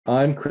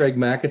I'm Craig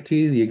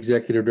McAtee, the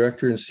Executive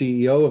Director and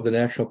CEO of the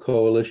National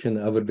Coalition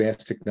of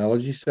Advanced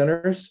Technology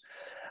Centers.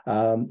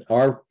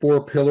 Our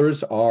four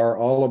pillars are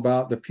all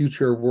about the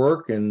future of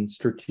work and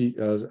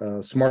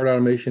smart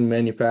automation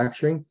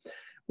manufacturing.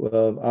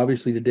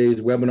 Obviously,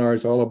 today's webinar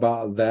is all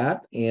about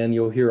that, and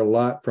you'll hear a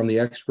lot from the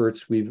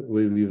experts we've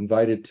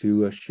invited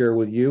to share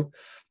with you.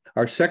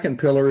 Our second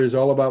pillar is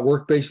all about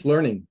work-based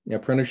learning,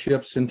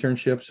 apprenticeships,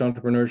 internships,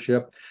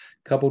 entrepreneurship,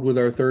 coupled with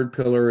our third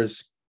pillar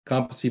is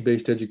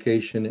competency-based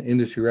education,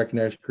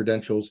 industry-recognized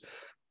credentials.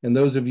 And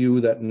those of you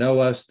that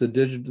know us,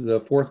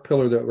 the fourth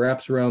pillar that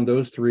wraps around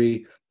those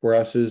three for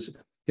us is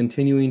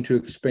continuing to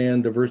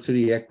expand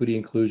diversity, equity,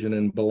 inclusion,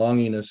 and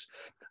belongingness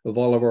of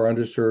all of our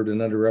underserved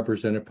and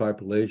underrepresented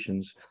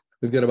populations.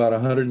 We've got about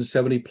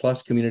 170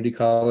 plus community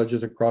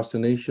colleges across the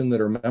nation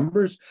that are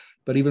members,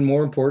 but even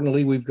more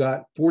importantly, we've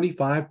got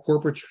 45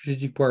 corporate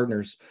strategic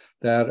partners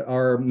that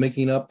are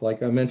making up,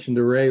 like I mentioned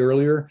to Ray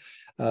earlier,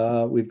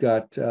 we've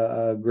got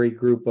a great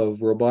group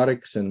of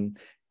robotics and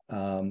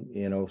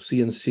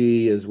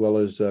CNC as well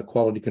as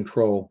quality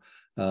control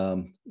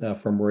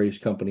from Ray's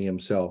company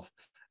himself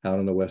out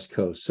on the West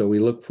Coast. So we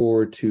look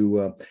forward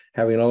to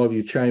having all of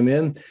you chime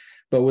in.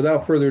 But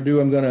without further ado,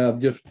 I'm going to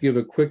just give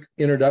a quick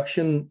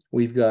introduction.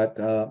 We've got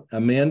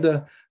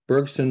Amanda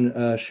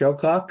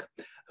Bergson-Shelcock,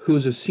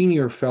 who's a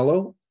senior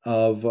fellow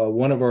of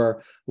one of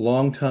our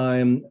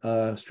longtime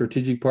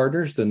strategic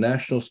partners, the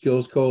National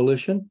Skills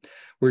Coalition,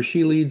 where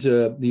she leads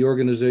the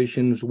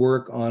organization's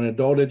work on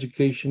adult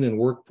education and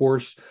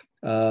workforce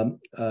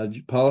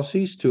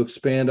policies to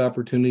expand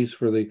opportunities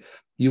for the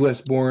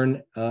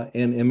U.S.-born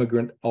and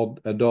immigrant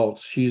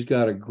adults. She's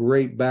got a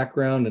great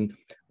background and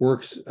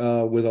works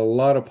with a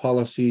lot of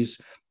policies,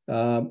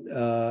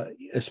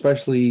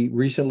 especially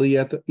recently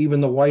at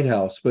even the White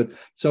House. But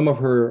some of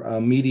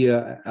her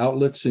media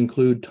outlets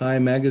include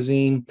Time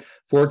Magazine,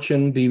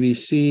 Fortune,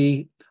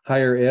 BBC,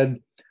 Higher Ed,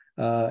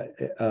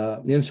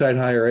 Inside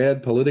Higher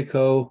Ed,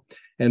 Politico,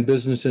 and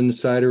Business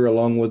Insider,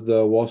 along with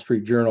the Wall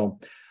Street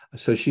Journal.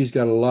 So she's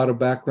got a lot of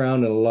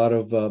background and a lot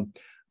of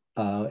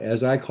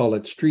as I call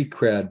it, street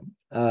cred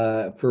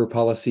for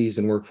policies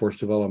and workforce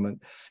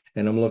development.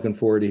 And I'm looking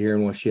forward to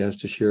hearing what she has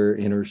to share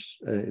in her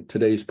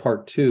today's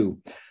part two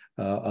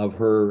of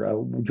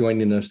her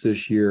joining us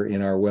this year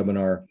in our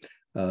webinar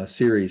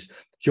series.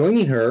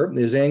 Joining her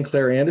is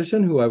Anne-Claire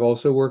Anderson, who I've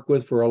also worked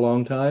with for a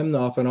long time,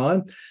 off and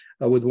on,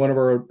 with one of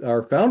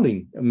our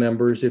founding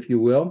members, if you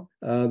will,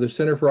 the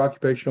Center for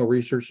Occupational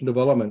Research and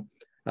Development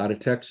out of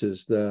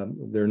Texas.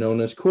 They're known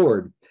as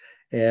CORD.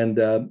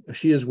 And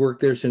she has worked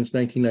there since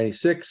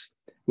 1996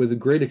 with a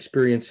great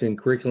experience in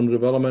curriculum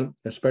development,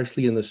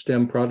 especially in the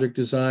STEM project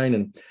design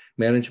and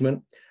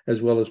management,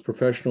 as well as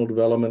professional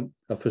development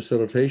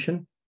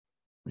facilitation.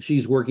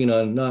 She's working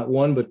on not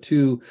one, but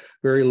two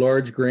very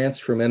large grants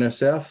from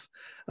NSF.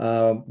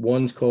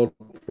 One's called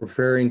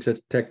Preparing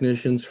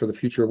Technicians for the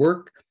Future of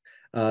Work.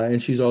 And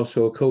she's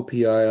also a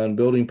co-PI on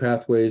building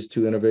pathways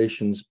to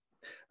innovations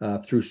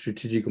through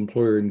strategic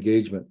employer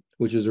engagement,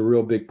 which is a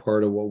real big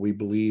part of what we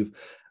believe.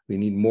 We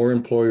need more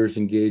employers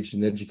engaged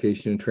in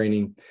education and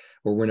training,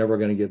 or we're never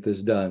going to get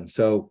this done.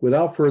 So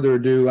without further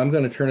ado, I'm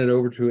going to turn it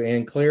over to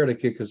Anne-Claire to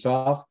kick us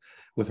off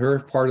with her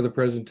part of the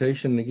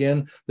presentation. And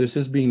again, this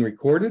is being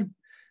recorded.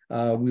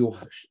 We will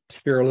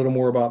share a little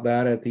more about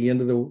that at the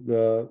end of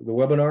the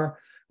webinar.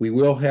 We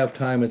will have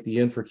time at the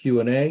end for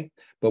Q&A,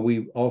 but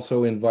we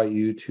also invite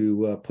you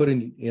to put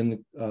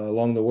in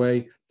along the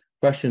way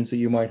questions that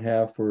you might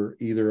have for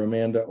either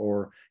Amanda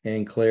or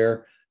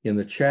Anne-Claire in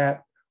the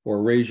chat,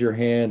 or raise your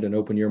hand and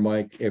open your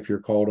mic if you're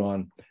called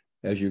on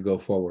as you go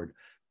forward.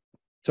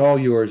 It's all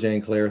yours,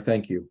 Anne-Claire.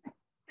 Thank you.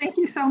 Thank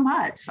you so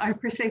much. I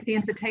appreciate the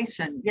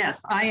invitation.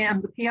 Yes, I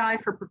am the PI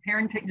for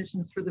Preparing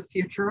Technicians for the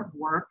Future of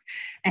Work,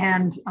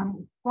 and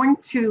I'm going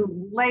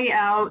to lay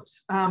out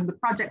the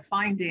project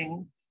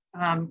findings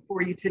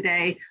for you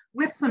today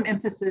with some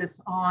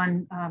emphasis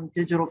on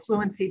digital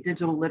fluency,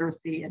 digital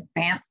literacy,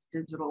 advanced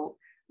digital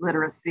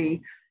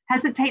literacy.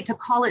 Hesitate to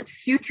call it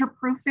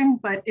future-proofing,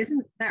 but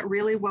isn't that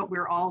really what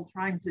we're all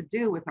trying to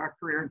do with our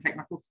career and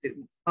technical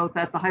students, both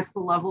at the high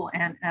school level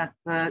and at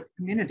the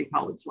community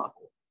college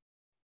level?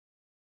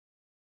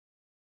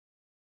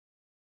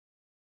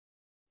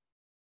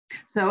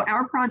 So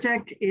our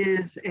project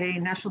is a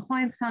National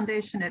Science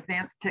Foundation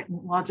Advanced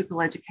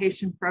Technological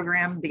Education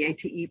Program, the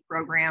ATE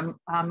program.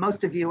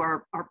 Most of you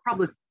are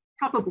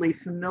probably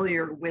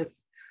familiar with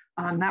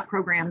that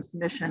program's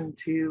mission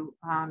to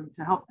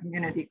help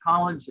community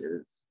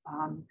colleges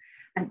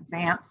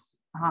advance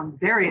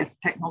various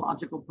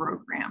technological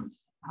programs.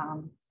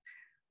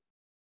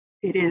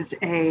 It is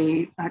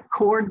a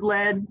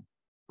CORD-led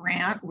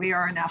grant. We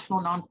are a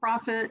national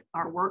nonprofit.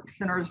 Our work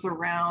centers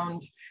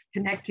around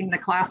connecting the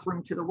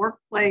classroom to the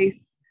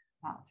workplace,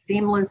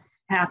 seamless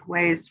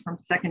pathways from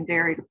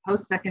secondary to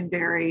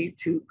post-secondary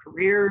to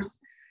careers,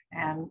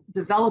 and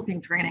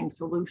developing training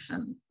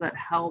solutions that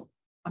help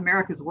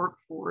America's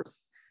workforce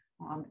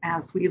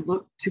as we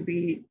look to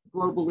be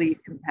globally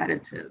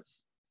competitive.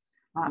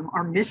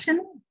 Our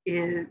mission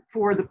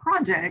for the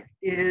project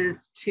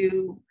is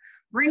to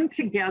bring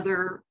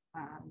together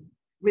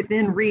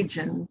within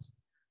regions,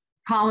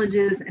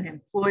 colleges and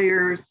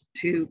employers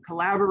to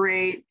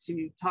collaborate,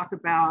 to talk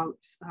about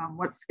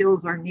what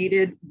skills are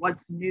needed,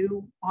 what's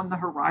new on the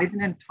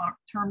horizon in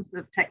terms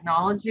of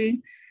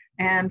technology,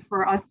 and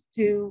for us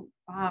to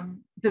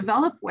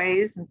develop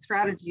ways and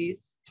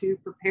strategies to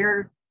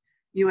prepare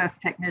US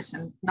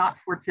technicians, not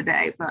for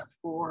today, but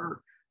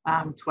for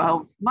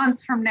 12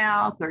 months from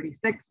now,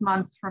 36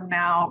 months from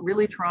now,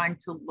 really trying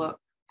to look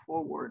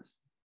forward.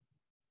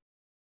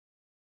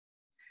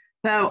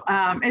 So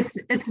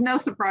it's no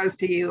surprise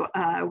to you,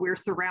 we're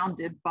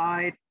surrounded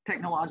by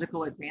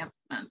technological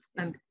advancements.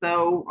 And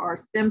so our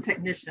STEM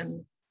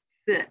technicians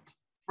sit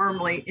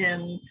firmly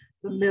in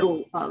the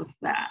middle of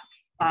that.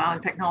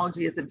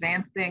 Technology is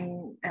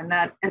advancing and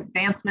that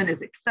advancement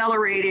is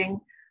accelerating.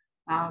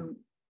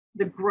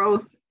 The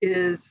growth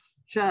is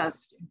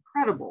just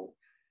incredible.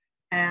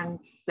 And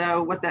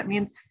so what that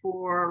means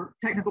for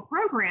technical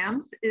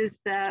programs is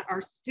that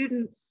our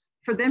students,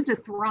 for them to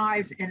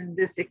thrive in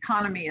this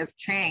economy of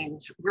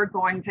change, we're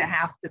going to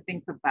have to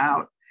think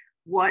about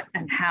what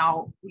and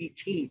how we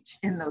teach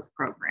in those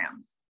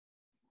programs.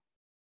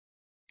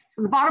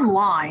 So the bottom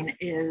line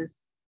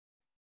is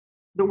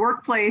the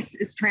workplace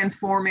is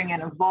transforming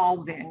and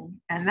evolving,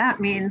 and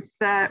that means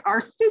that our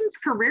students'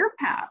 career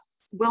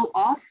paths will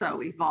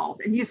also evolve.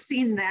 And you've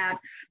seen that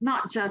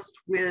not just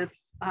with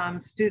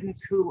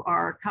students who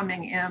are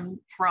coming in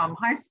from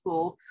high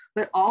school,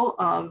 but all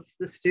of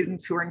the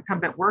students who are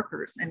incumbent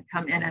workers and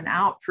come in and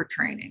out for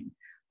training.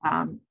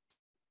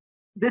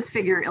 This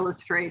figure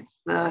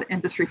illustrates the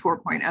Industry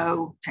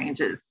 4.0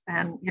 changes.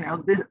 And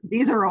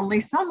these are only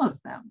some of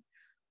them.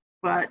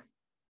 But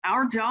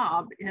our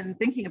job in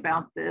thinking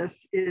about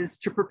this is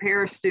to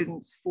prepare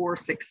students for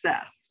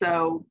success.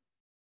 So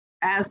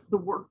as the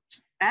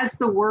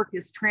work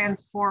is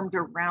transformed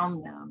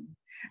around them,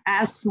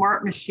 as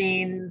smart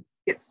machines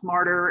get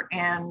smarter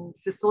and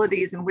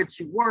facilities in which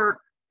you work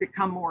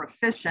become more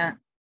efficient,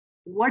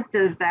 what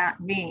does that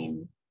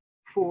mean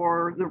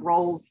for the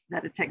roles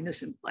that a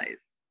technician plays?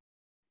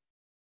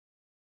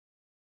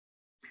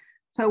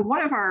 So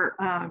one of our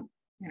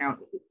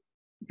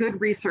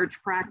good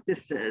research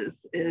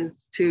practices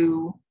is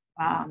to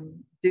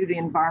do the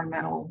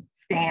environmental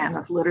scan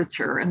of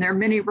literature. And there are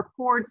many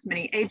reports,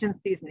 many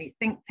agencies, many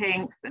think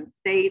tanks and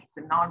states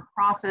and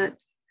nonprofits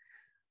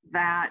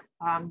that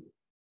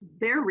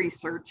their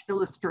research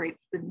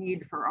illustrates the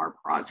need for our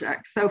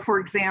project. So for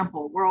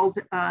example, World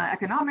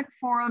Economic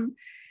Forum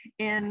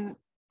in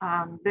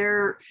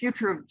their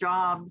Future of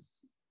Jobs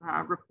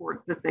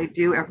report that they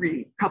do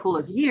every couple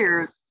of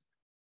years,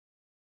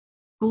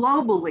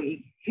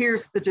 globally,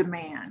 here's the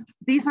demand.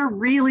 These are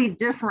really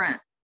different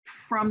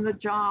from the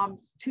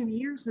jobs 2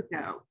 years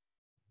ago.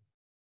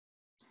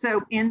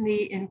 So in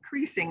the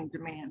increasing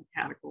demand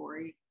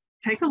category,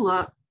 take a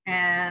look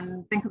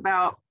and think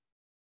about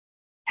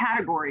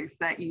categories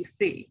that you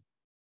see.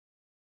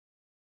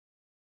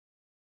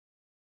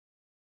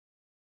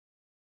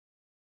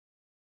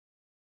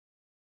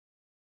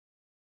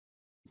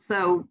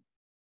 So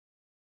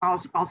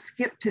I'll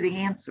skip to the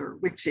answer,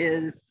 which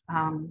is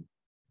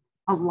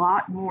a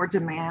lot more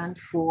demand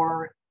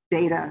for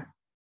data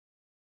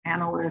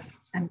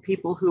analysts and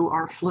people who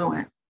are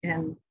fluent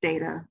in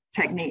data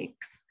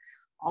techniques.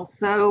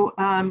 Also,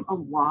 a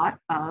lot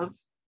of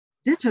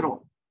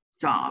digital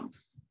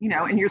jobs,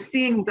 and you're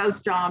seeing those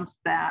jobs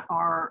that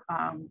are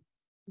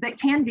that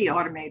can be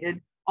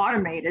automated,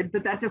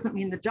 but that doesn't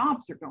mean the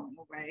jobs are going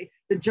away.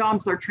 The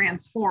jobs are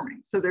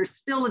transforming. So there's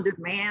still a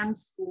demand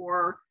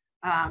for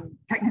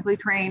technically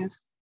trained,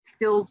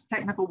 skilled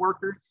technical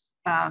workers,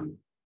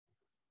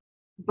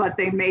 but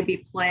they may be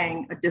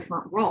playing a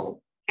different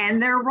role.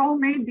 And their role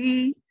may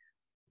be,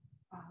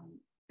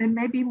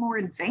 more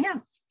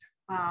advanced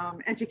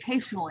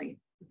educationally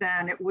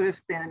than it would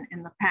have been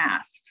in the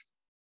past.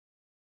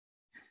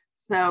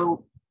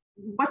 So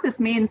what this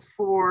means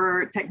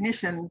for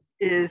technicians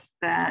is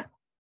that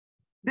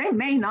they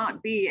may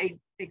not be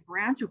a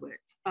graduate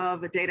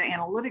of a data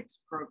analytics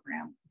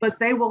program, but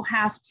they will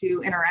have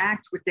to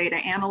interact with data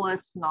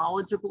analysts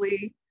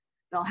knowledgeably.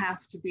 They'll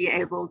have to be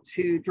able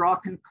to draw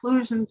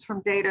conclusions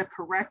from data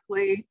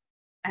correctly,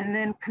 and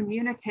then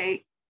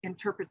communicate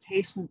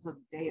interpretations of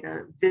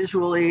data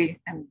visually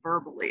and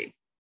verbally.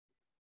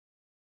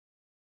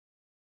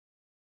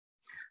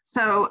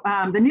 So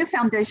the new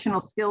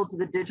foundational skills of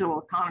the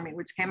digital economy,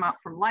 which came out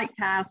from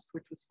Lightcast,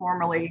 which was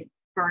formerly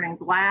Burning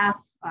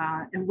Glass,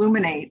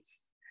 illuminates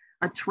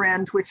a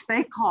trend which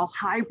they call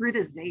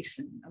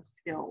hybridization of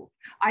skills.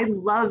 I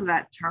love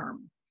that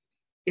term.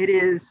 It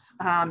is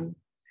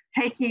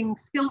taking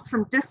skills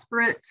from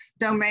disparate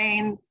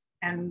domains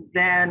and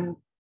then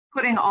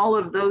putting all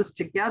of those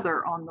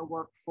together on the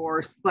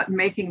workforce, but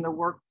making the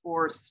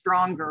workforce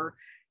stronger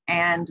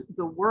and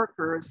the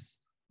workers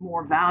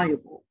more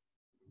valuable.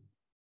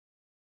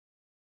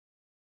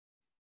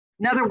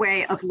 Another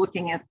way of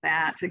looking at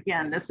that,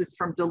 again, this is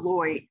from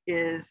Deloitte,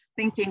 is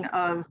thinking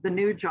of the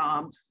new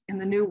jobs in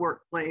the new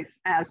workplace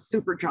as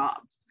super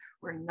jobs.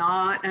 We're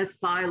not as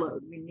siloed.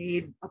 We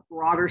need a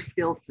broader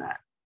skill set.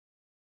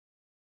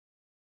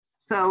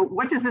 So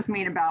what does this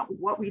mean about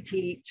what we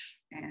teach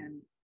and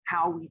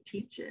how we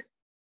teach it?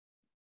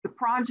 The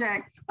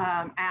project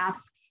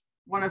asks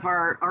one of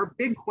our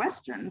big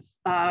questions,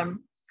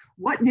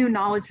 what new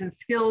knowledge and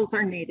skills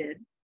are needed?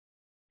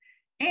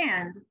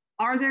 And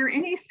are there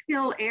any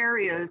skill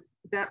areas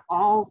that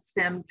all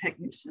STEM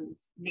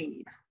technicians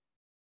need?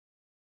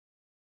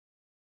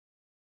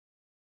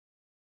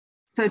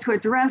 So to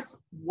address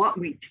what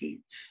we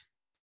teach,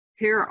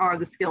 here are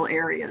the skill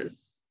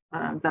areas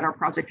that our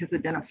project has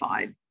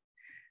identified.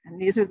 And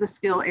these are the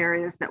skill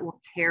areas that will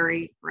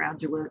carry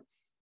graduates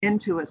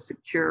into a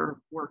secure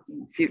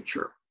working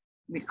future.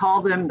 We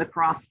call them the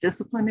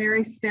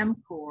Cross-Disciplinary STEM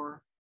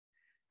Core,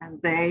 and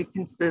they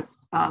consist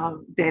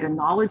of data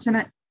knowledge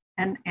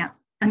and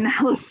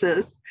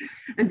analysis,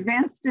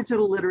 advanced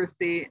digital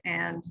literacy,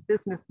 and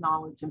business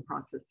knowledge and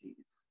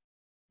processes.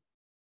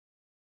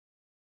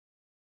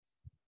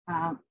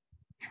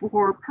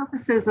 For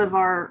purposes of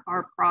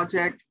our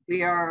project,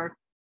 we are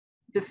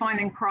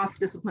defining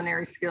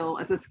cross-disciplinary skill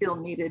as a skill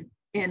needed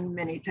in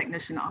many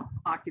technician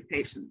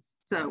occupations,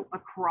 so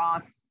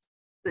across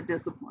the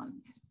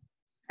disciplines.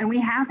 And we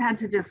have had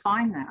to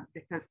define that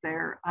because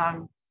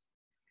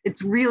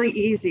it's really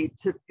easy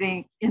to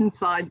think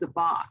inside the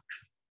box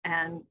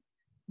and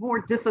more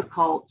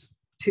difficult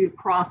to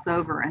cross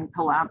over and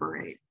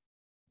collaborate.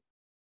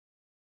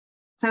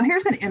 So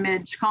here's an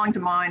image calling to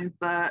mind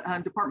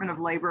the Department of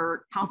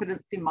Labor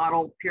competency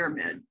model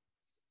pyramid.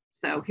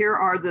 So here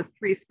are the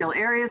 3 skill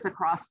areas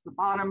across the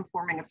bottom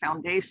forming a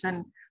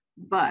foundation,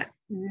 but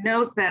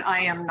note that I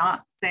am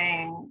not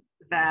saying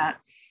that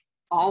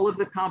all of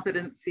the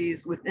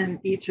competencies within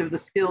each of the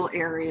skill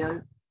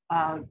areas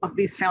of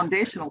these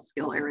foundational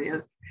skill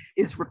areas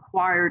is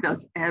required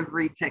of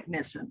every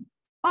technician,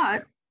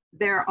 but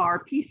there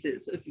are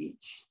pieces of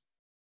each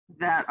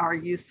that are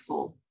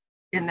useful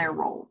in their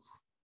roles.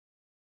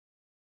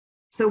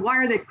 So why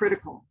are they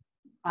critical?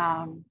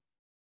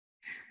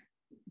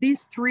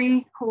 These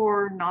 3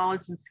 core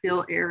knowledge and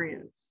skill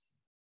areas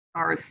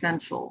are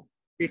essential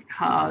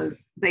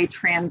because they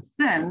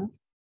transcend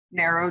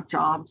narrow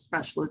job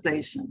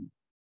specialization.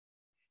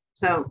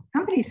 So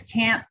companies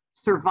can't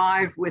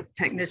survive with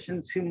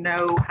technicians who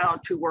know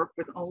how to work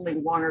with only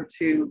 1 or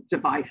 2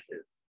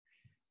 devices.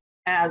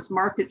 As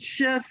markets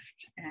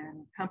shift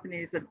and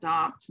companies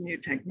adopt new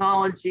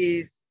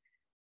technologies,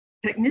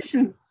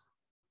 technicians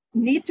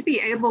need to be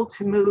able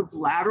to move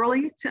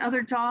laterally to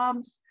other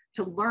jobs,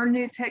 to learn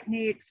new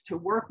techniques, to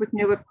work with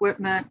new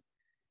equipment,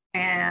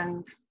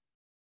 and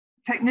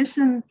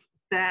technicians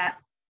that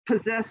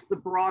possess the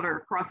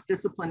broader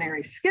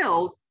cross-disciplinary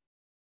skills,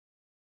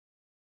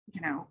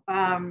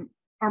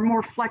 are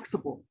more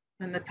flexible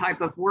in the type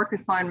of work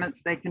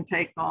assignments they can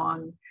take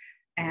on,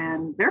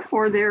 and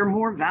therefore they're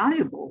more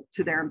valuable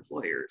to their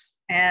employers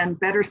and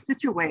better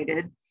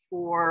situated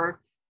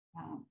for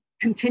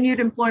continued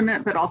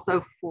employment, but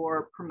also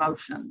for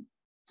promotion.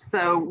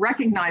 So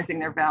recognizing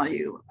their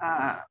value,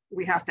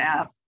 we have to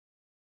ask,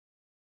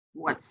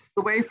 what's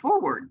the way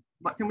forward?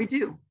 What can we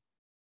do?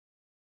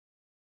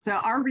 So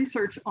our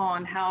research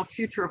on how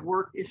future of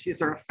work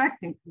issues are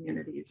affecting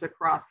communities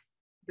across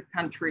the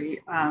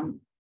country,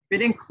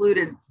 it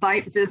included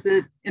site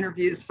visits,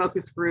 interviews,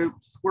 focus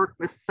groups, work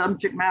with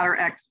subject matter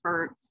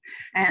experts,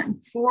 and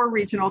 4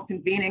 regional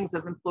convenings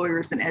of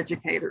employers and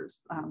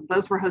educators.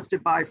 Those were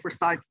hosted by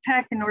Forsyth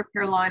Tech in North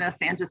Carolina,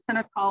 San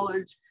Jacinto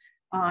College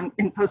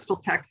in coastal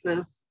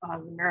Texas,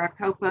 the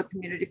Maricopa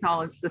Community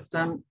College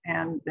System,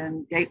 and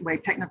then Gateway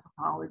Technical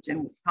College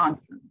in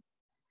Wisconsin.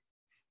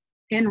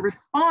 In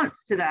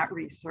response to that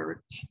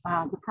research,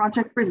 the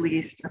project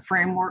released a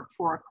framework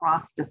for a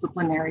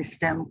cross-disciplinary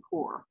STEM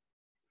core.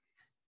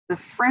 The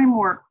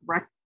framework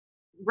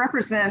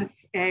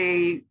represents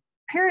a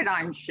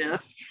paradigm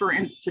shift for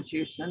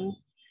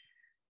institutions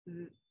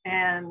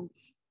and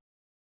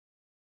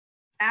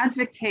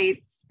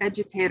advocates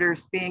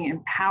educators being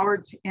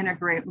empowered to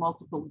integrate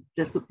multiple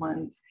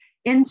disciplines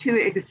into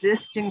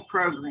existing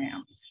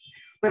programs,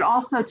 but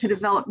also to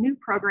develop new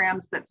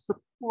programs that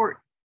support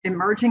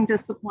emerging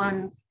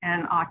disciplines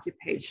and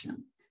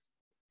occupations.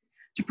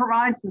 To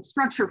provide some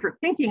structure for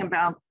thinking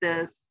about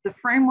this, the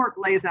framework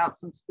lays out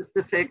some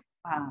specific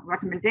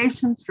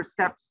recommendations for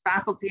steps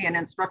faculty and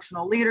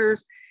instructional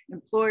leaders,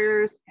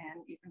 employers,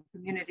 and even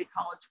community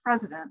college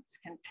presidents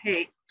can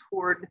take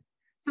toward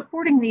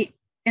supporting the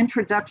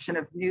introduction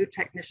of new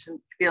technician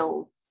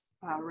skills,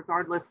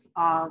 regardless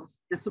of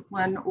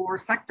discipline or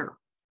sector.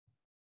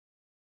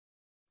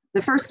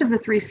 The first of the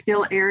 3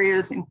 skill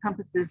areas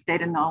encompasses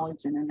data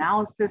knowledge and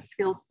analysis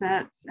skill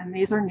sets, and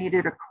these are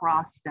needed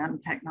across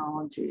STEM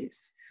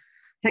technologies.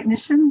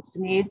 Technicians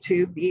need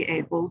to be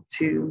able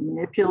to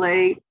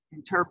manipulate,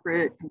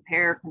 interpret,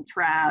 compare,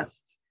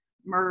 contrast,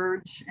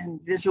 merge, and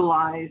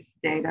visualize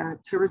data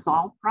to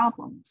resolve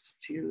problems,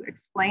 to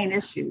explain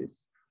issues.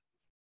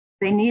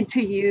 They need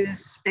to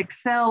use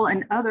Excel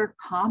and other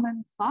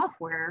common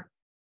software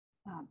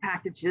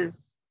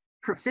packages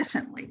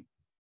proficiently.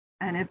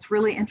 And it's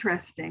really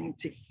interesting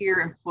to hear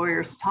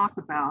employers talk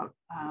about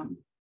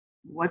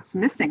what's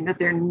missing, that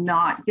they're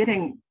not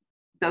getting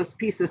those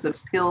pieces of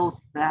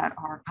skills that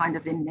are kind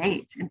of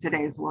innate in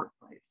today's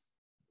workplace.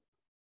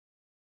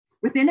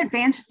 Within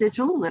advanced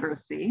digital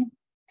literacy,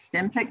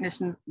 STEM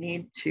technicians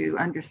need to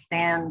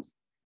understand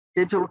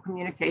digital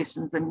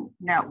communications and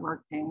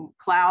networking,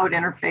 cloud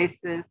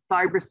interfaces,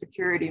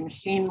 cybersecurity,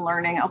 machine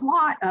learning, a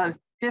lot of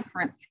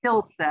different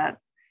skill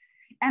sets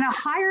at a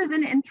higher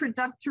than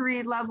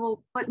introductory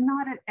level, but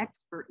not at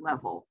expert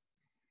level.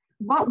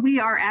 What we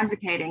are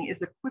advocating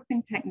is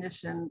equipping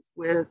technicians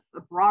with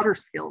a broader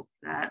skill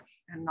set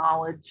and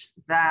knowledge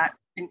that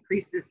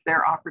increases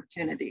their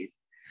opportunities.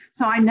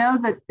 So I know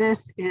that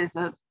this is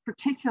of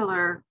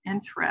particular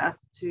interest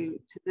to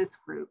this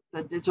group,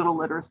 the digital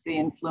literacy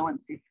and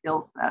fluency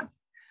skill set.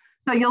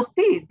 So you'll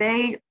see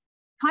they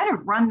kind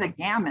of run the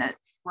gamut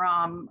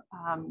from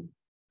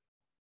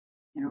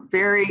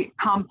very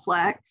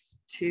complex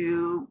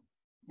to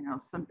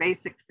some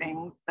basic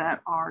things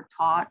that are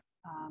taught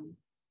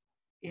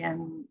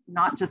in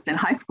not just in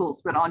high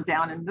schools, but on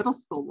down in middle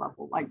school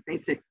level, like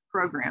basic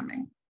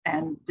programming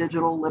and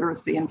digital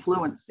literacy and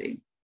fluency.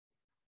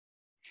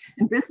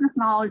 In business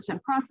knowledge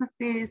and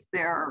processes,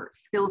 there are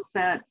skill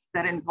sets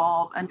that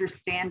involve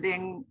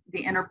understanding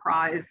the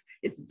enterprise,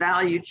 its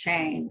value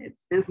chain,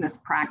 its business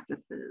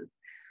practices.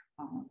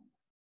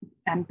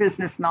 And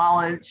business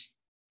knowledge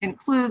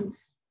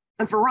includes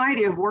a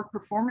variety of work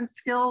performance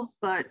skills,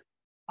 but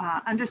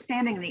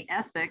understanding the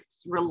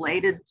ethics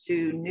related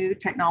to new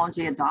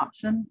technology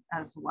adoption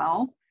as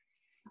well.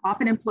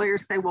 Often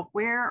employers say, well,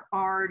 where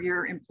are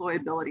your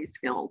employability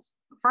skills?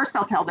 First,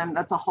 I'll tell them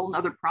that's a whole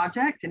nother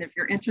project. And if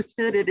you're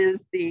interested, it is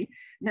the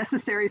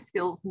Necessary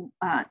Skills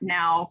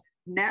Now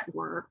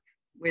network,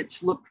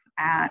 which looks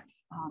at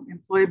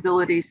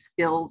employability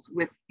skills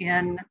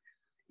within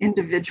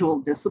individual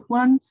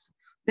disciplines.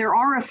 There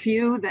are a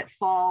few that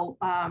fall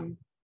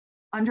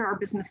under our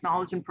business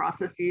knowledge and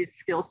processes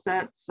skill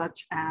sets,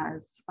 such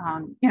as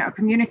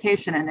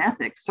communication and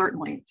ethics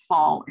certainly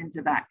fall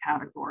into that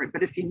category.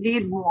 But if you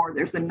need more,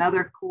 there's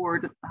another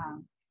core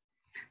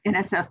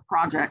NSF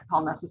project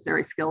called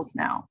Necessary Skills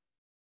Now.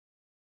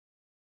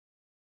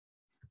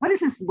 What does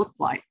this look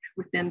like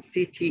within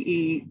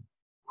CTE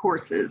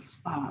courses?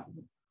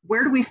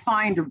 Where do we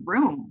find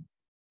room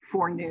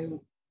for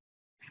new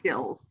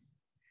skills?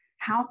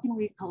 How can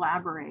we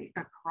collaborate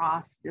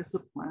across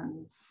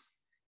disciplines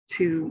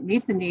to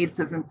meet the needs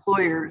of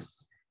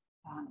employers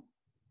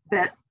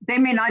that they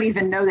may not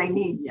even know they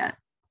need yet?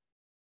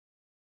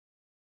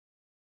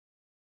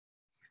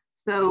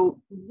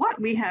 So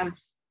what we have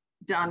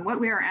done, what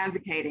we are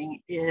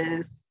advocating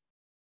is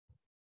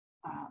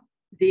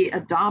the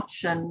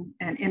adoption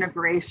and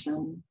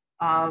integration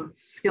of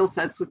skill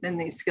sets within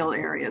these skill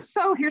areas.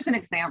 So here's an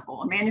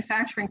example, a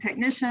manufacturing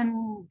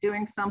technician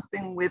doing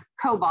something with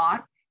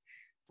cobots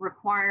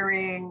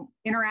requiring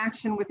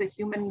interaction with a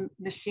human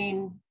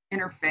machine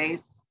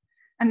interface,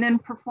 and then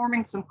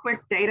performing some quick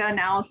data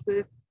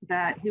analysis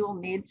that he will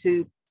need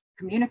to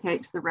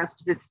communicate to the rest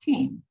of his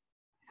team.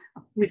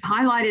 We've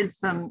highlighted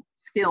some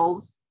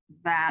skills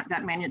that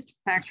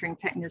manufacturing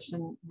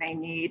technician may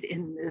need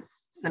in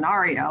this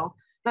scenario.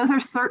 Those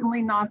are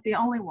certainly not the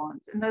only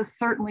ones, and those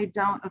certainly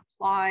don't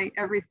apply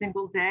every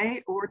single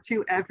day or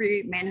to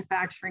every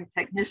manufacturing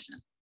technician.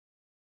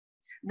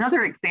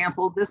 Another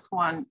example, this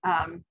one,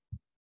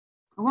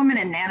 a woman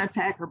in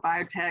nanotech or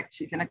biotech,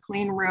 she's in a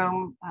clean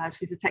room.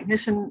 She's a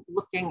technician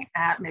looking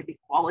at maybe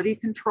quality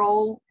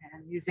control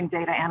and using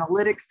data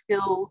analytics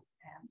skills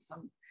and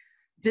some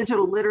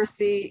digital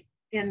literacy,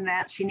 in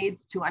that she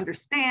needs to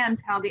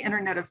understand how the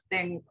Internet of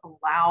Things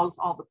allows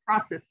all the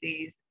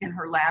processes in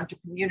her lab to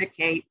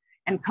communicate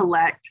and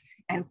collect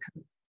and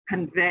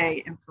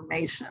convey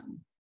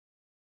information.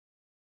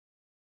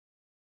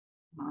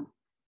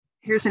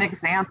 Here's an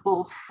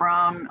example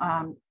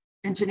from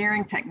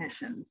engineering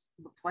technicians.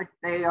 Looks like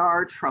they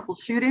are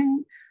troubleshooting,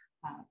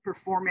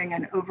 performing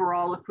an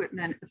overall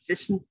equipment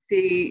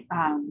efficiency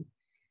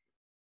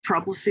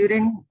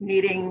troubleshooting,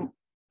 needing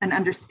an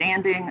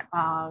understanding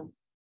of,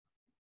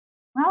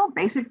 well,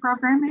 basic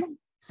programming,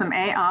 some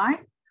AI,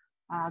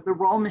 the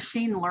role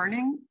machine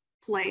learning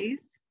plays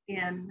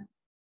in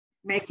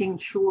making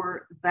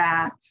sure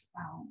that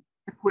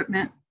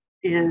equipment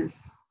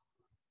is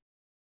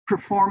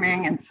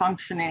performing and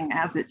functioning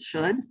as it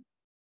should.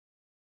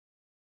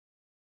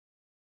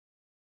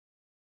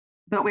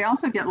 But we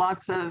also get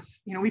lots of,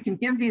 we can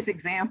give these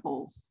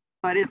examples,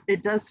 but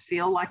it does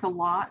feel like a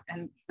lot.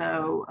 And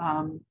so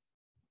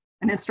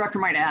an instructor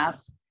might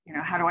ask,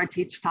 how do I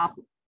teach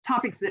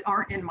topics that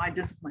aren't in my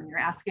discipline? You're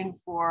asking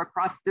for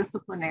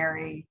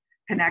cross-disciplinary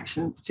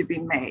connections to be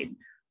made.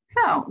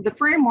 So the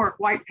framework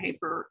white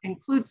paper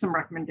includes some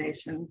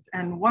recommendations,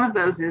 and one of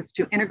those is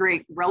to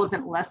integrate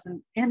relevant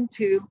lessons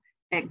into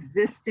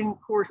existing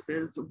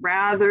courses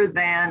rather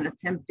than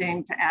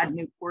attempting to add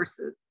new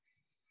courses.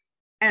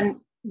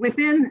 And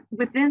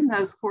within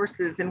those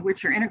courses in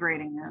which you're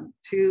integrating them,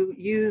 to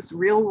use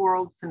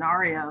real-world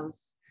scenarios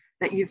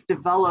that you've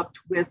developed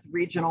with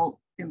regional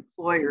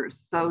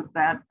employers so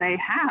that they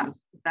have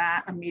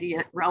that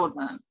immediate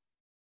relevance.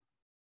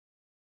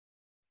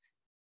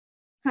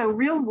 So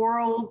real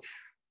world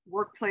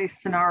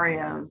workplace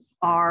scenarios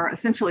are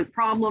essentially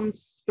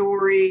problems,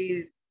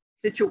 stories,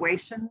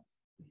 situations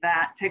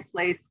that take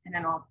place in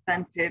an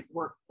authentic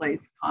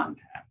workplace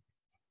context.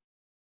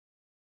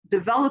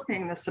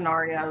 Developing the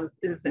scenarios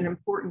is an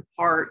important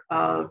part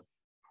of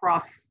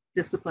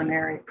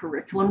cross-disciplinary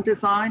curriculum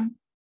design.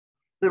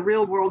 The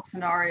real-world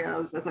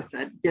scenarios, as I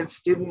said, give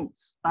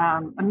students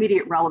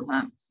immediate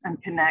relevance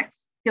and connect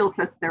skill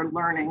sets they're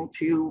learning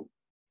to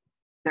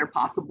their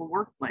possible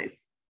workplace.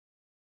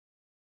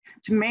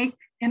 To make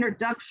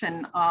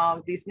introduction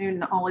of these new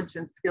knowledge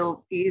and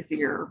skills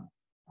easier,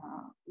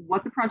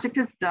 what the project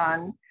has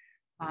done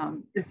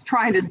is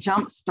try to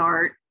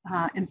jumpstart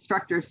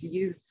instructors'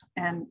 use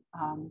and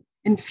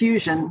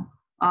infusion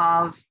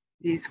of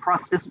these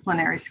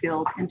cross-disciplinary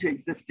skills into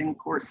existing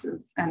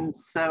courses. And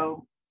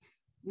so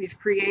we've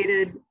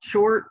created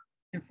short,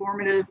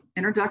 informative,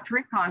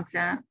 introductory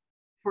content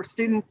for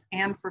students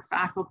and for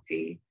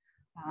faculty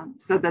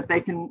so that they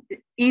can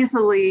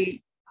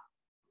easily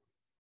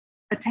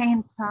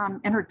attain some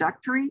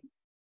introductory,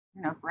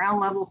 ground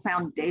level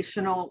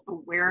foundational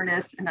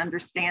awareness and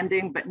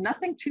understanding, but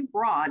nothing too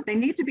broad. They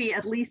need to be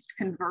at least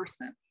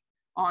conversant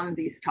on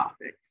these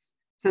topics,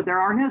 so there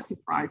are no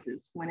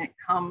surprises when it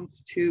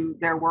comes to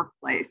their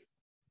workplace.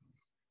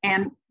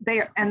 And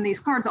these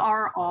cards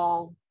are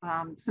all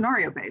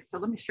scenario based. So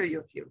let me show you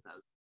a few of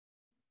those.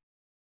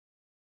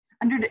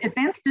 Under the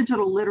advanced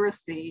digital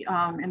literacy,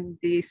 in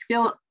the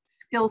skill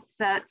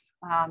set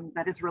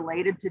that is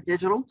related to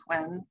digital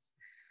twins,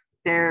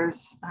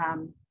 there's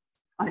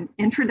an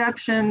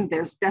introduction,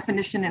 there's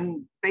definition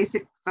and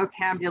basic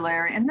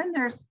vocabulary, and then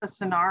there's a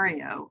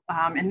scenario.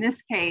 In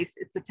this case,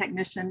 it's a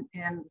technician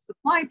in the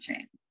supply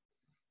chain.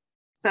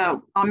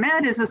 So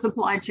Ahmed is a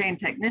supply chain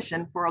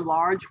technician for a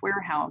large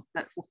warehouse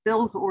that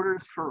fulfills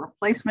orders for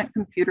replacement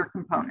computer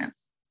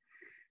components.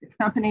 His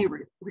company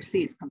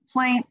receives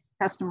complaints,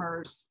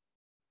 customers'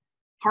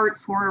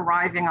 parts weren't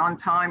arriving on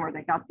time or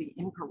they got the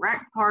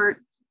incorrect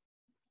parts.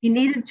 He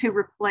needed to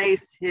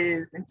replace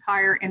his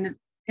entire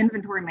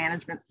inventory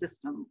management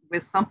system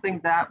with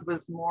something that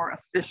was more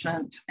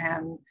efficient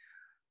and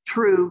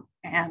true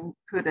and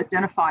could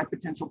identify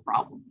potential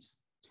problems.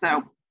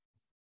 So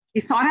he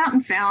sought out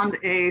and found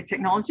a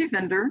technology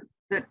vendor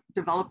that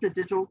developed a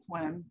digital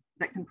twin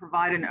that can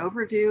provide an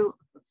overview of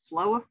the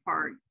flow of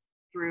parts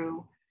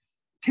through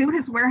to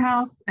his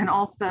warehouse and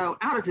also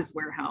out of his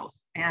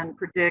warehouse and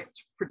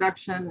predict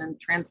production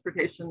and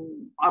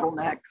transportation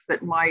bottlenecks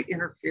that might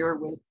interfere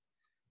with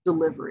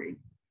delivery.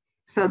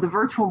 So the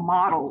virtual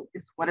model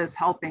is what is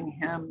helping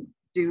him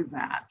do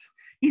that.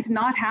 He's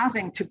not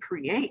having to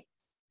create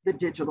the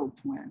digital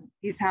twin.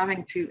 He's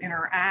having to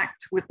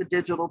interact with the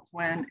digital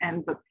twin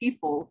and the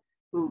people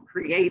who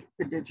create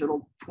the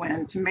digital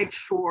twin to make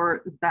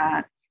sure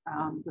that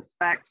the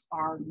specs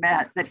are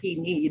met that he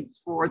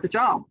needs for the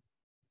job.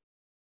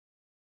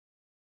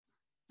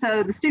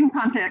 So the student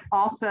content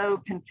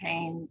also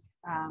contains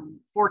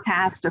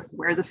forecast of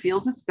where the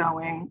field is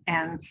going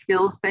and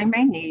skills they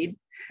may need,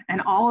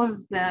 and all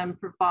of them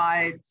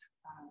provide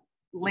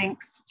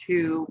links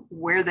to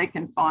where they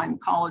can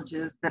find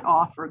colleges that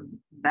offer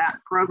that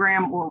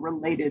program or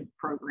related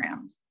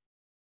programs.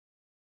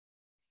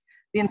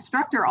 The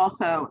instructor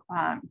also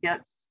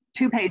gets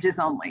 2 pages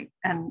only,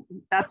 and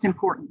that's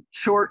important.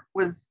 Short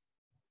was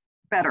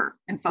better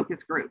in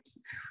focus groups.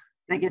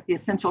 They get the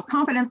essential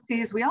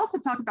competencies. We also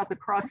talk about the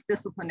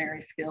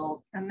cross-disciplinary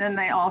skills, and then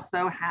they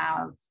also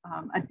have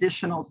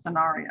additional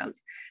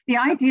scenarios. The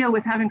idea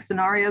with having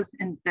scenarios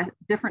in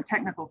different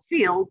technical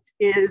fields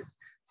is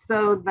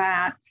so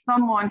that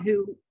someone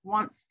who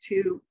wants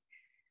to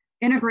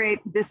integrate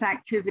this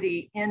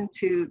activity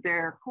into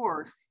their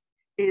course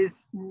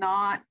is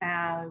not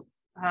as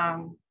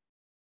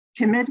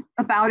timid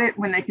about it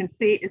when they can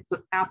see it's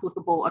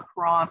applicable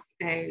across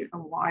a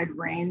wide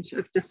range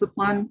of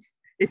disciplines.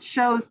 It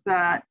shows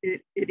that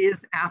it is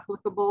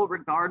applicable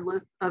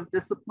regardless of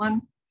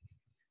discipline.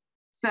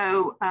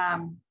 So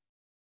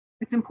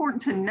it's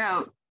important to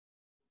note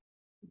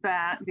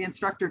that the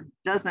instructor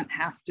doesn't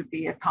have to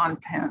be a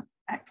content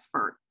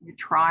expert. You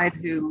try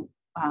to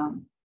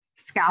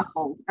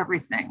scaffold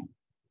everything.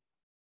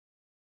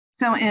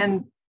 So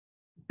in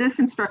this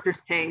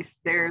instructor's case,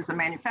 there's a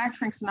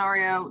manufacturing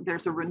scenario,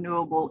 there's a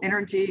renewable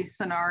energy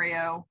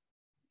scenario.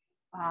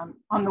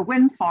 On the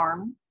wind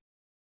farm,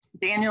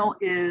 Daniel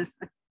is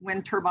a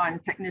wind turbine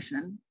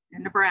technician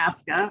in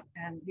Nebraska,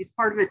 and he's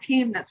part of a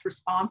team that's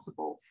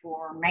responsible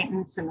for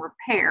maintenance and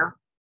repair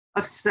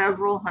of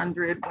several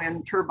hundred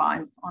wind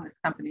turbines on his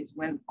company's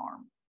wind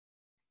farm.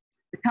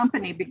 The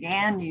company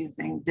began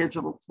using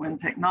digital twin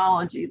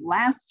technology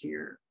last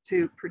year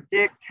to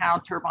predict how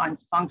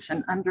turbines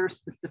function under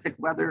specific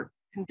weather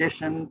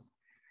conditions,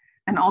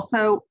 and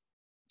also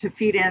to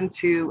feed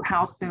into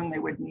how soon they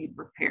would need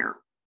repair.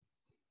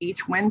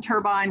 Each wind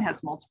turbine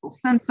has multiple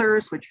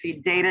sensors which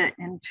feed data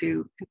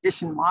into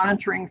condition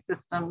monitoring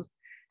systems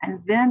and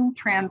then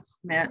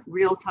transmit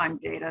real-time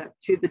data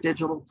to the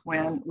digital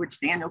twin, which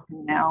Daniel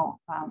can now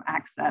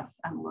access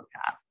and look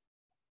at.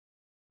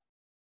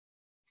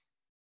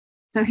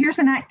 So here's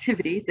an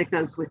activity that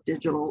goes with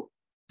digital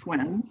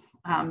twins.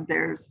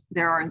 There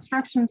are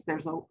instructions,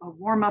 there's a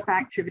warm-up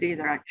activity,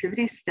 there are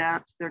activity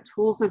steps, there are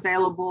tools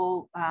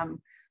available.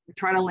 We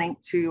try to link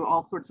to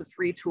all sorts of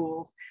free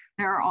tools.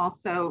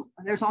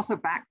 There's also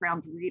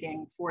background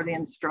reading for the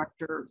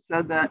instructor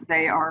so that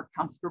they are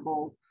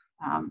comfortable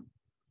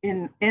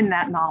in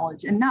that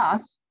knowledge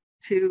enough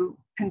to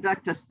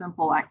conduct a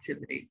simple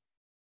activity.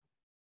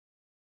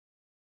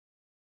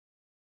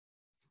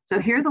 So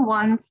here are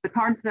the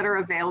cards that are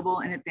available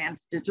in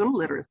advanced digital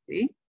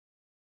literacy.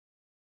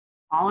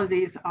 All of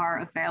these are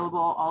available.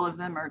 All of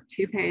them are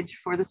 2-page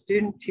for the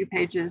student, 2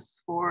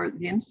 pages for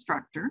the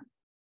instructor.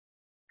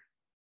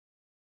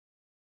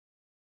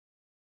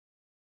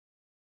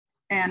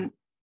 And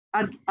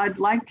I'd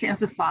like to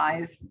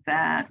emphasize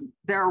that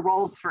there are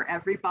roles for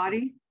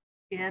everybody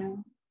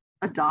in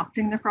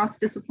adopting the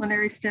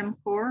cross-disciplinary STEM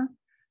core.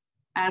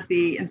 At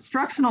the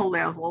instructional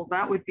level,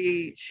 that would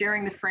be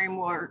sharing the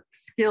framework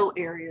skill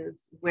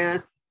areas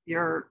with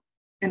your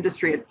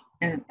industry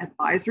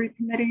advisory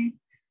committee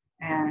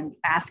and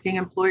asking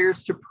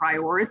employers to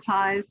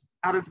prioritize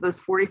out of those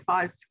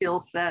 45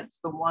 skill sets,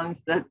 the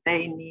ones that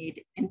they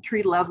need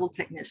entry-level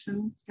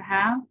technicians to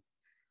have.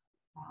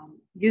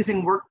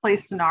 Using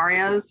workplace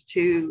scenarios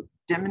to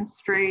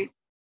demonstrate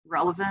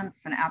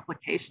relevance and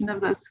application of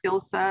those skill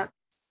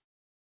sets.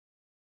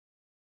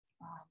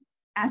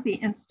 At the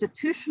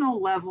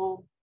institutional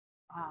level,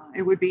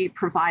 it would be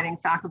providing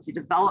faculty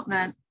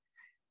development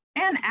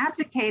and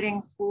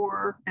advocating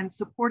for and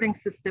supporting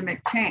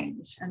systemic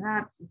change. And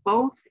that's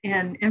both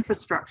in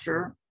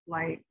infrastructure,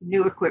 like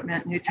new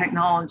equipment, new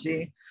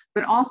technology,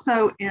 but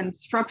also in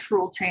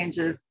structural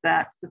changes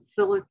that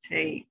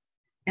facilitate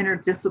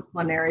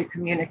interdisciplinary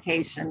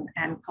communication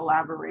and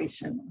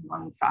collaboration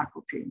among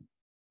faculty.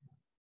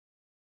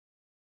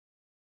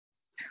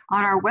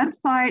 On our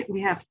website,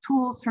 we have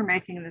tools for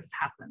making this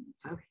happen.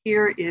 So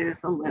here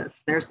is a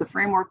list. There's the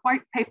framework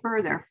white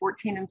paper. There are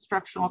 14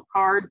 instructional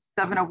cards,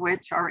 7 of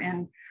which are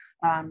in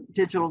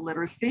digital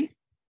literacy.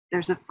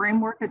 There's a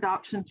framework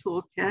adoption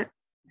toolkit.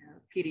 There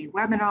are PD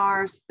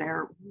webinars.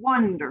 They're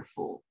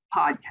wonderful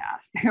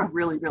podcasts. They are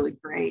really, really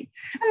great.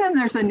 And then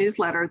there's a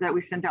newsletter that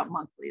we send out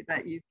monthly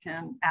that you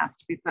can ask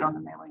to be put on the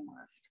mailing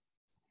list.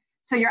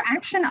 So your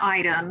action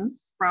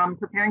items from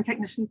Preparing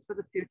Technicians for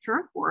the Future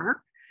of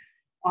Work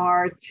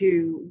are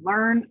to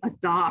learn,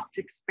 adopt,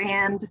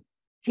 expand,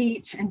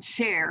 teach, and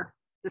share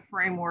the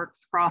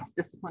framework's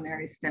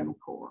cross-disciplinary STEM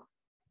core.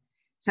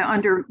 So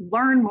under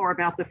learn more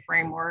about the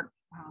framework,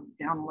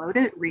 download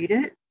it, read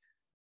it.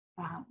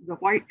 The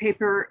white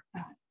paper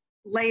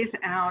lays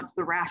out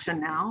the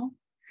rationale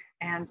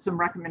and some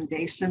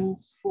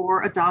recommendations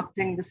for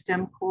adopting the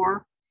STEM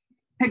core.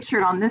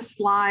 Pictured on this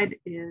slide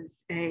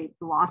is a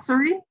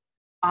glossary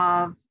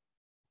of,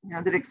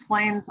 that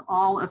explains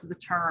all of the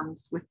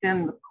terms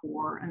within the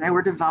core, and they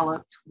were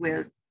developed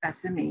with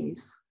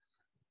SMEs.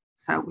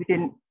 So we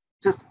didn't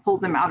just pull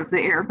them out of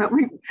the air, but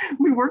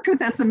we worked with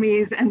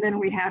SMEs, and then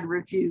we had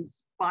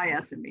reviews by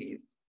SMEs.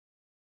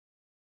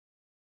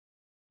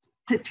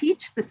 To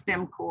teach the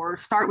STEM core,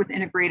 start with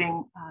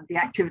integrating the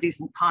activities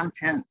and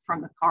content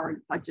from the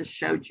cards I just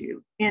showed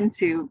you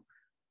into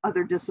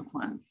other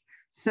disciplines.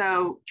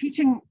 So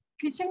teaching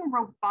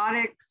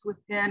robotics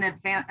within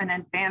an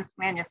advanced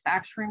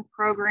manufacturing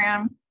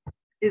program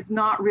is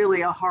not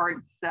really a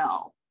hard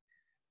sell.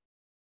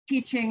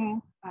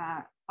 Teaching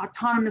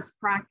autonomous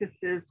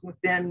practices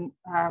within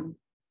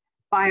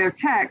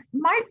biotech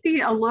might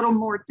be a little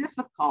more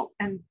difficult,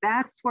 and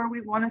that's where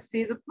we want to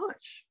see the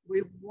push.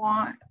 We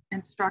want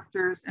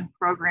instructors and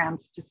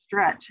programs to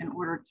stretch in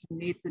order to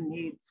meet the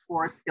needs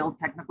for a skilled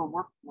technical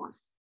workforce.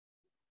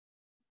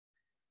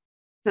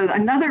 So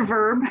another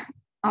verb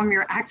on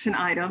your action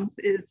items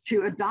is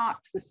to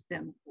adopt the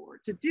STEM core.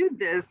 To do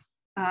this,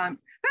 go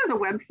to the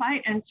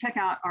website and check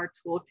out our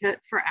toolkit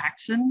for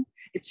action.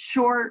 It's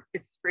short,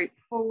 it's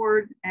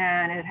straightforward,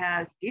 and it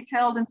has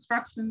detailed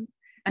instructions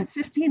and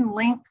 15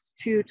 links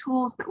to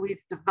tools that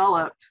we've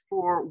developed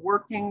for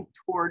working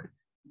toward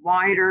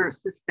wider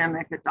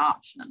systemic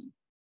adoption.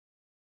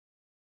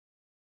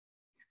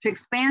 To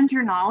expand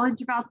your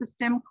knowledge about the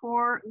STEM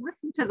core,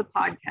 listen to the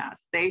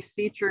podcast. They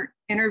feature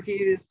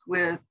interviews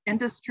with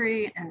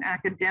industry and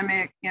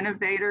academic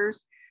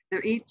innovators.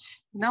 They're each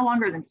no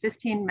longer than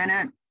 15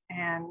 minutes,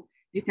 and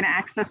you can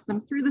access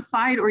them through the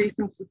site, or you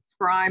can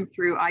subscribe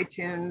through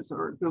iTunes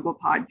or Google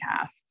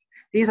Podcasts.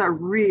 These are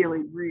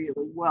really, really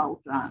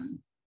well done.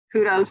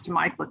 Kudos to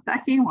Mike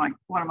Lasecki,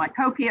 one of my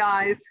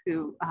co-PIs,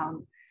 who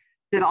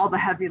did all the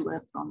heavy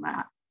lift on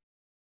that.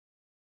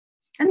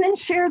 And then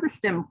share the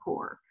STEM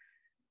core.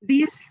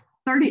 These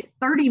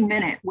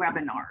 30-minute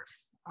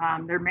webinars,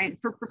 they're made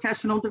for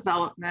professional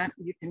development.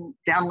 You can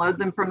download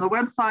them from the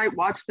website,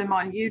 watch them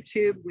on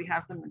YouTube. We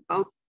have them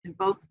in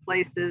both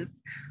places.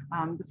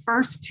 The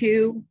first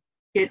 2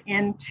 get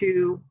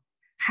into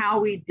how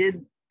we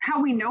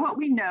know what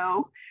we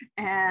know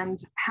and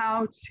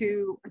how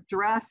to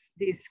address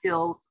these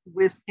skills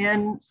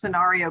within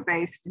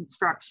scenario-based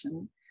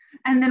instruction.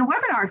 And then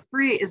webinar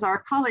 3 is our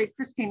colleague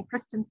Christine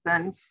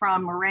Christensen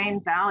from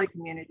Moraine Valley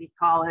Community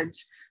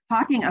College,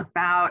 talking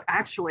about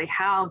actually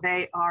how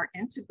they are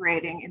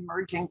integrating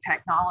emerging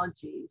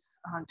technologies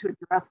to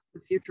address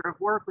the future of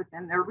work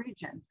within their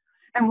region.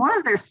 And one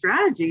of their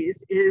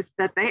strategies is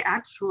that they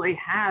actually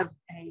have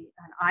an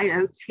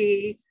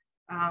IoT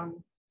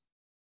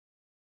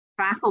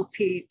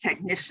faculty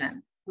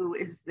technician who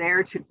is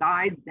there to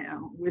guide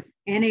them with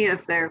any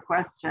of their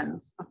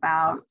questions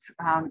about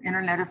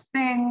Internet of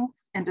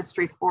Things,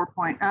 Industry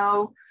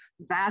 4.0.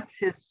 That's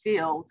his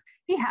field.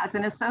 He has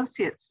an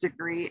associate's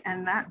degree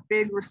and that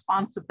big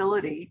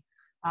responsibility,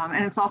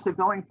 and it's also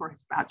going for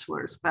his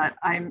bachelor's, but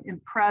I'm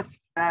impressed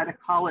that a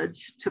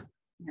college took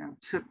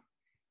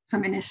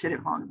some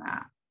initiative on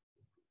that.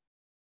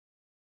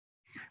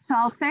 So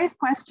I'll save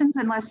questions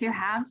unless you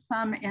have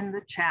some in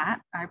the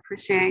chat. I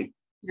appreciate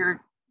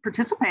your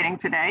participating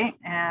today,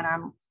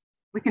 and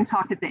we can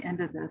talk at the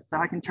end of this, so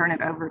I can turn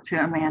it over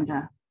to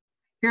Amanda.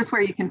 Here's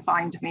where you can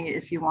find me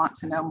if you want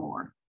to know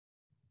more.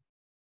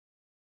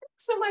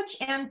 Thanks so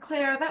much,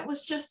 Anne-Claire. That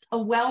was just a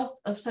wealth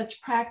of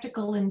such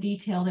practical and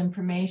detailed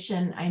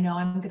information. I know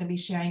I'm going to be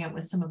sharing it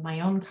with some of my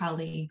own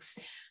colleagues,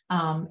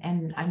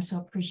 and I'm so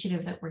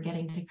appreciative that we're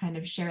getting to kind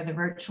of share the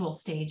virtual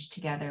stage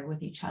together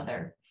with each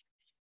other.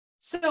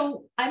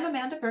 So I'm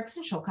Amanda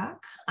Berkson-Schulcock.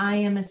 I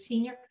am a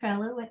senior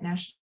fellow at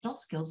National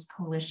Skills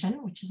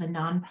Coalition, which is a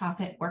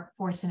nonprofit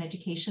workforce and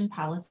education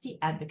policy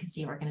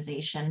advocacy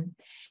organization.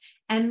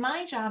 And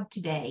my job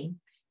today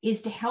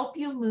is to help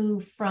you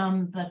move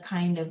from the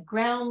kind of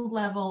ground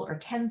level or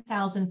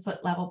 10,000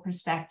 foot level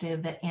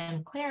perspective that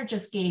Anne-Claire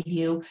just gave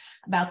you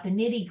about the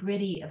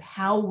nitty-gritty of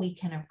how we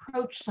can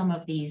approach some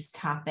of these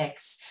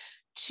topics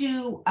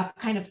to a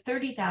kind of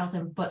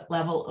 30,000 foot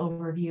level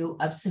overview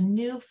of some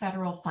new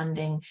federal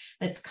funding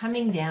that's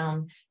coming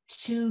down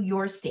to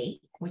your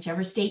state,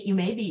 whichever state you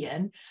may be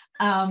in,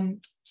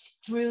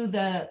 through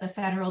the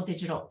Federal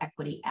Digital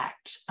Equity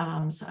Act.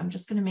 So I'm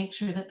just going to make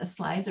sure that the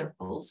slides are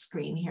full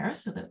screen here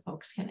so that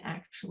folks can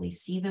actually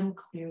see them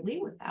clearly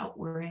without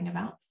worrying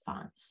about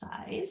font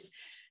size.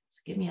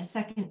 So give me a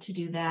second to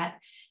do that.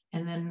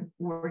 And then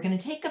we're going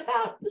to take this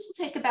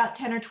will take about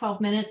 10 or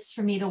 12 minutes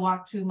for me to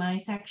walk through my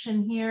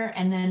section here.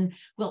 And then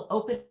we'll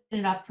open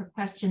it up for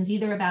questions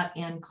either about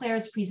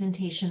Anne-Claire's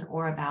presentation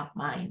or about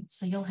mine.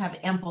 So you'll have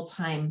ample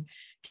time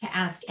to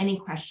ask any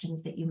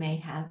questions that you may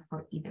have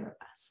for either of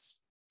us.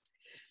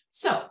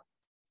 So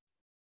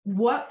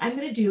what I'm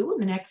going to do in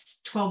the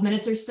next 12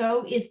 minutes or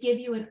so is give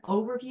you an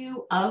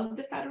overview of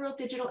the Federal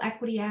Digital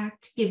Equity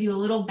Act, give you a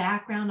little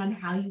background on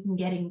how you can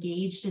get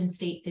engaged in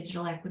state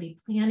digital equity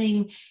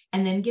planning,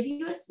 and then give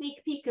you a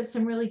sneak peek of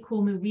some really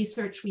cool new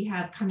research we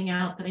have coming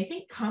out that I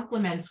think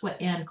complements what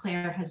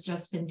Anne-Claire has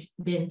just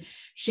been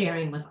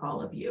sharing with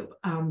all of you.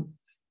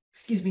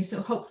 Excuse me,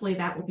 so hopefully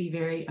that will be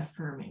very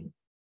affirming.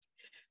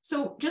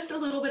 So just a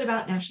little bit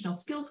about National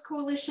Skills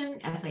Coalition.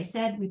 As I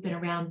said, we've been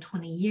around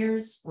 20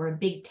 years. We're a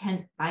big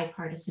tent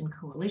bipartisan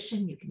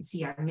coalition. You can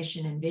see our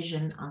mission and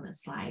vision on the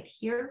slide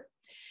here.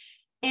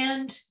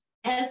 And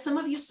as some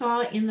of you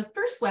saw in the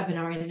first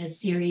webinar in this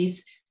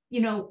series,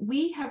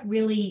 we have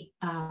really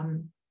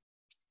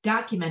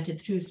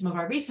documented through some of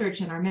our research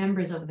and our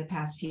members over the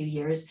past few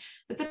years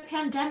that the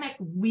pandemic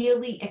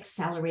really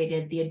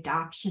accelerated the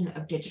adoption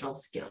of digital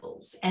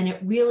skills. And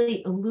it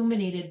really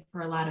illuminated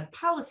for a lot of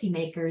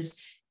policymakers,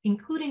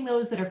 including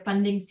those that are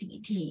funding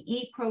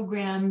CTE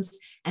programs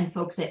and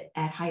folks at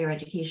higher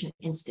education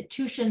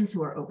institutions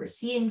who are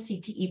overseeing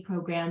CTE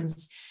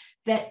programs,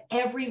 that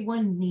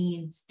everyone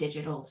needs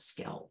digital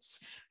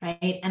skills,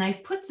 right? And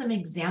I've put some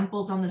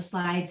examples on the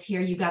slides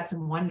here. You got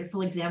some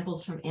wonderful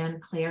examples from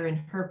Anne-Claire in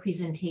her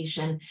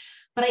presentation,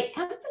 but I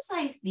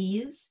emphasize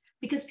these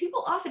because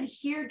people often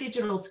hear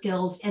digital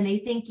skills and they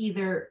think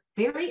either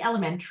very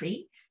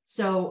elementary,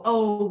 so,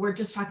 oh, we're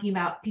just talking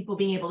about people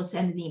being able to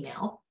send an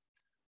email,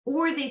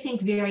 or they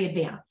think very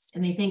advanced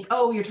and they think,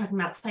 oh, you're talking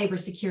about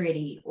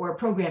cybersecurity or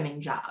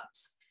programming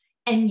jobs.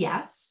 And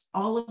yes,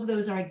 all of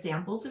those are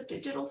examples of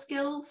digital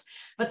skills,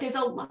 but there's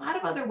a lot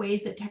of other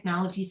ways that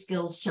technology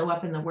skills show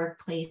up in the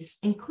workplace,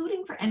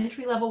 including for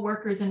entry-level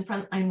workers and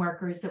frontline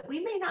workers that we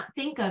may not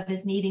think of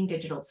as needing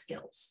digital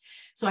skills.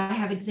 So I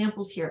have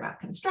examples here about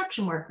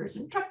construction workers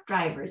and truck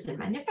drivers and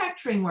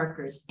manufacturing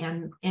workers,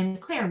 and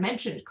Claire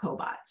mentioned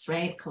cobots,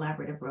 right?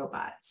 Collaborative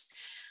robots,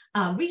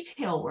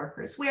 retail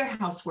workers,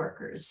 warehouse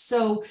workers.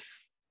 So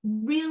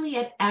really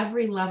at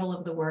every level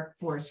of the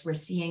workforce, we're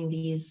seeing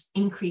these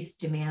increased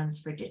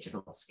demands for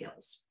digital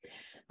skills.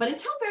 But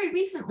until very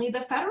recently, the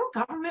federal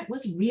government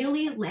was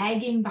really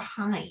lagging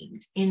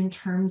behind in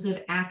terms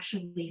of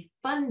actually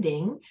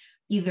funding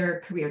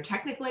either career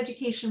technical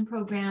education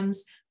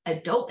programs,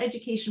 adult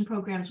education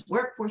programs,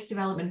 workforce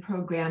development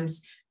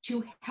programs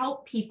to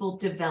help people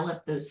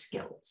develop those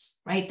skills,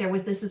 right? There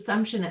was this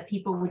assumption that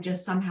people would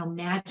just somehow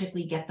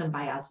magically get them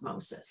by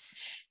osmosis.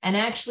 And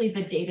actually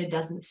the data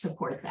doesn't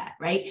support that,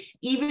 right?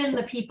 Even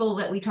the people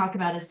that we talk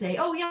about and say,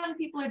 oh, young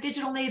people are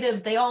digital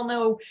natives, they all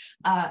know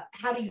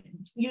how to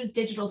use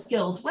digital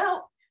skills.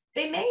 Well,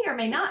 they may or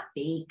may not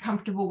be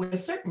comfortable with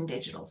certain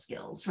digital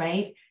skills,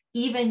 right?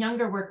 Even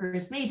younger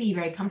workers may be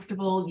very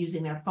comfortable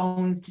using their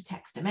phones to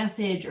text a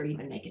message or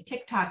even make a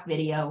TikTok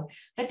video.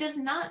 That does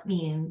not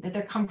mean that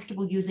they're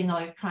comfortable using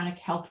electronic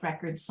health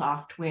record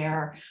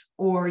software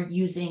or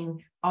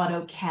using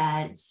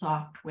AutoCAD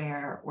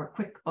software or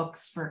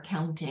QuickBooks for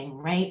accounting,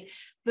 right?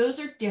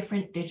 Those are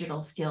different digital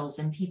skills,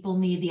 and people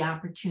need the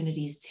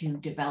opportunities to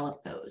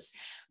develop those.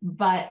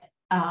 But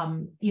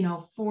you know,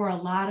 for a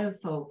lot of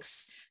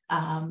folks,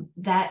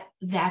 that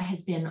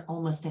has been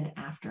almost an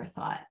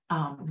afterthought.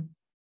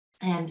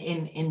 And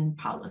in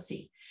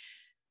policy.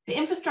 The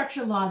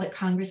infrastructure law that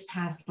Congress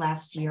passed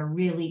last year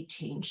really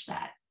changed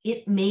that.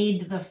 It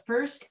made the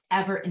first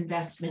ever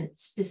investment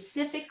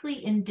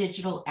specifically in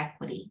digital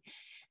equity.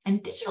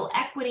 And digital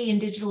equity and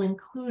digital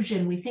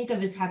inclusion, we think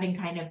of as having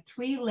kind of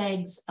three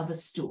legs of a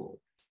stool.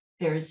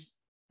 There's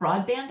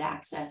broadband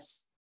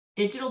access,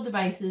 digital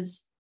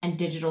devices, and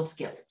digital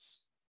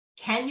skills.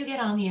 Can you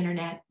get on the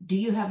internet? Do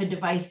you have a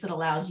device that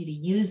allows you to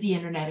use the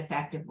internet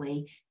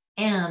effectively?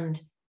 And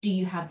do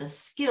you have the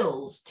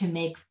skills to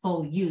make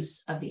full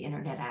use of the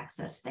internet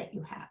access that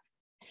you have?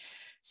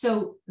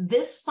 So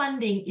this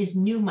funding is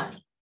new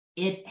money.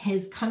 It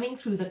is coming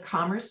through the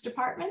Commerce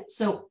Department.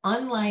 So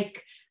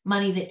unlike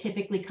money that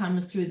typically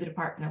comes through the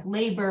Department of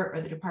Labor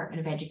or the Department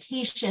of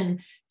Education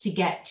to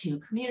get to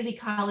community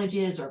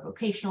colleges or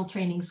vocational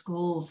training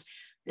schools,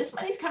 this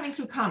money is coming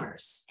through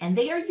Commerce, and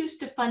they are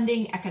used to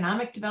funding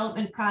economic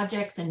development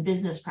projects and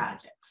business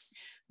projects.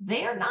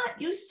 They are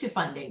not used to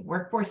funding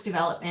workforce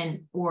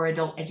development or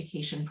adult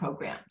education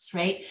programs,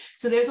 right?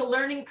 So there's a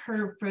learning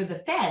curve for the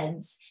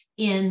feds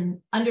in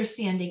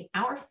understanding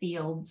our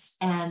fields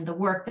and the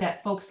work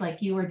that folks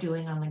like you are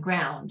doing on the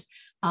ground.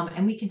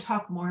 And we can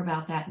talk more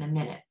about that in a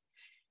minute.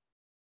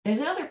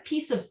 There's another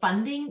piece of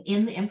funding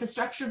in the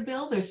infrastructure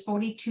bill. There's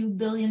 $42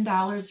 billion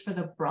for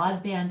the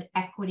Broadband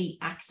Equity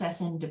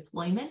Access and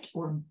Deployment,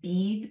 or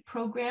BEAD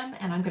program,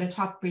 and I'm going to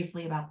talk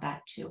briefly about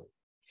that too.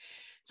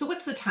 So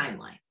what's the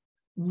timeline?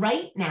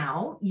 Right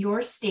now,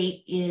 your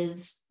state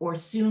is, or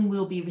soon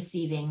will be,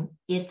 receiving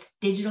its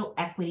Digital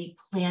Equity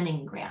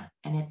Planning Grant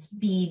and its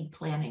BEAD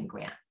Planning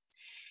Grant.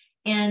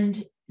 And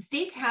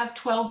states have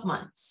 12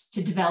 months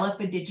to develop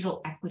a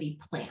digital equity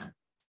plan.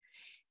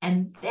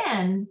 And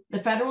then the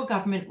federal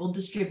government will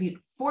distribute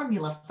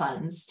formula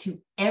funds to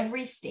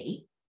every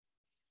state.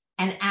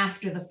 And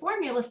after the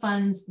formula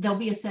funds, there'll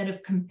be a set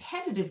of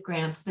competitive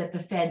grants that the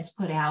feds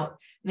put out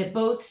that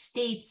both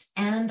states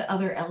and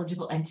other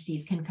eligible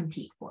entities can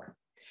compete for.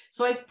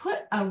 So I've put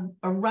a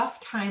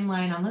rough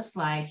timeline on the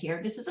slide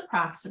here. This is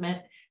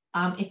approximate.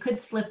 It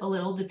could slip a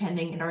little,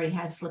 depending, it already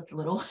has slipped a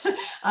little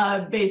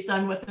based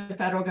on what the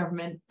federal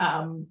government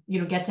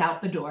gets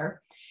out the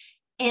door.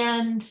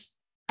 And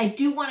I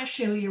do want to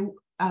show you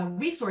a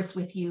resource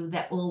with you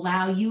that will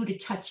allow you to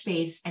touch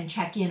base and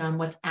check in on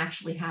what's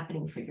actually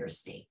happening for your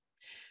state,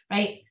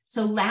 right?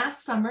 So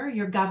last summer,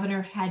 your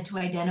governor had to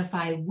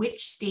identify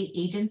which state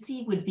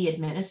agency would be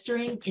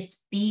administering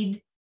its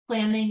BEAD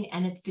planning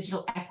and its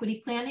digital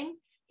equity planning.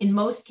 In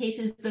most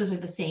cases, those are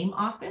the same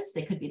office.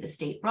 They could be the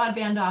state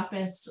broadband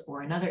office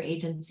or another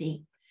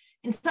agency.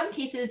 In some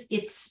cases,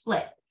 it's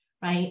split,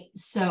 right?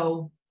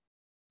 So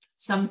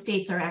some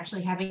states are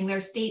actually having their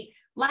state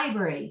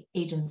library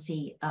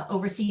agency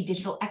oversee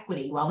digital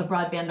equity while the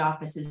broadband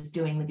office is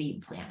doing the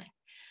BEAD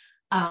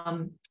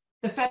planning.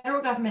 The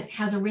federal government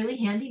has a really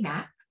handy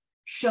map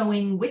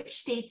showing which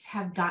states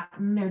have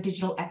gotten their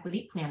digital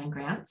equity planning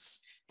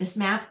grants. This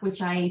map,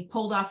 which I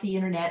pulled off the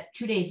internet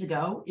 2 days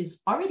ago,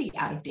 is already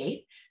out of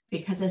date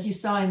because, as you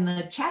saw in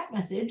the chat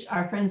message,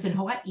 our friends in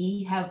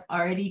Hawaii have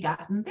already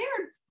gotten their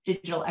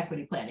digital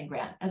equity planning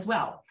grant as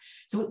well.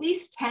 So at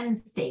least 10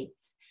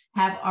 states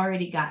have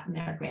already gotten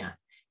their grant.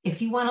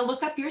 If you want to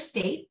look up your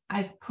state,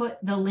 I've put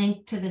the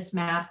link to this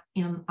map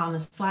on the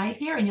slide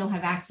here, and you'll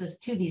have access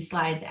to these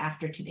slides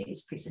after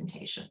today's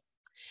presentation.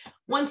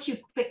 Once you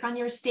click on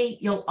your state,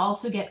 you'll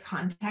also get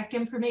contact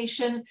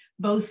information,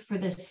 both for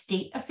the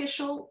state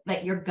official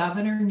that your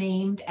governor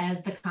named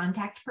as the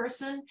contact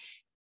person,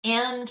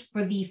 and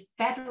for the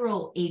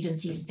federal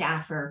agency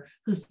staffer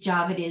whose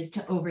job it is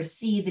to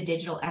oversee the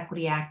Digital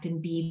Equity Act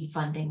and BEAD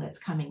funding that's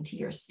coming to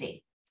your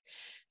state.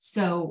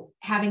 So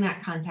having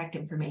that contact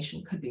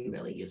information could be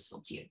really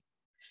useful to you.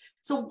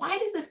 So why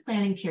does this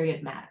planning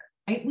period matter?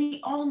 Right?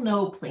 We all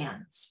know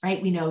plans,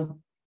 right? We know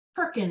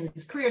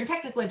Perkins, Career and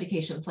Technical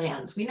Education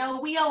plans. We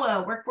know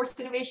WIOA, Workforce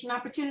Innovation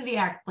Opportunity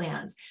Act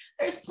plans.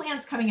 There's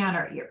plans coming out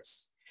our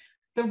ears.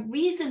 The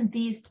reason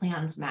these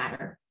plans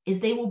matter is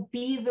they will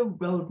be the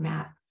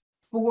roadmap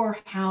for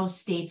how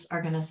states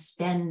are going to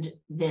spend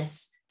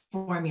this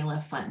formula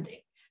funding,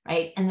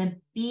 right? And the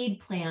BEAD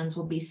plans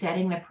will be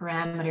setting the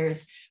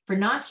parameters for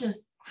not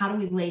just how do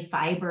we lay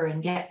fiber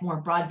and get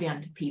more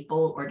broadband to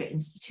people or to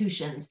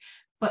institutions,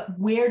 but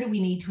where do we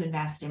need to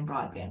invest in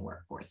broadband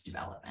workforce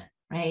development,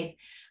 right?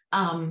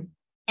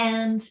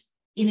 And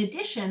in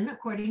addition,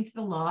 according to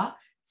the law,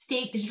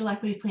 state digital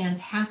equity plans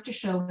have to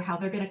show how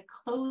they're going to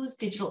close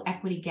digital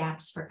equity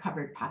gaps for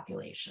covered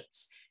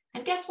populations.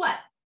 And guess what?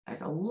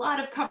 There's a lot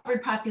of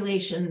covered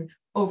population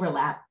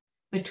overlap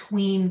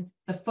between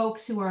the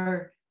folks who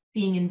are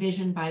being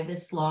envisioned by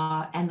this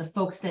law and the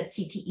folks that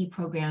CTE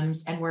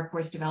programs and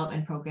workforce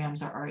development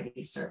programs are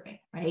already serving,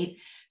 right?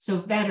 So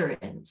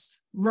veterans,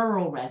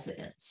 rural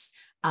residents,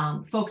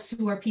 folks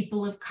who are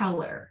people of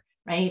color,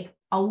 right?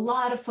 A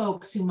lot of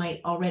folks who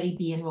might already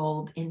be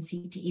enrolled in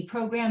CTE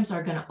programs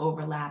are going to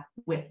overlap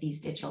with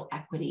these digital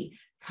equity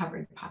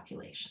covered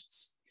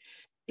populations.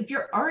 If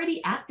you're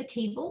already at the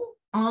table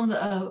on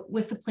the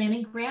with the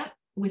planning grant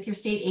with your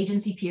state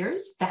agency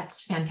peers,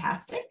 that's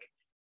fantastic.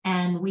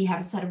 And we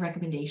have a set of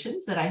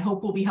recommendations that I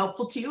hope will be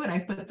helpful to you. And I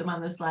put them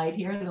on the slide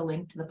here, the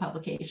link to the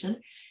publication.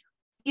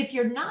 If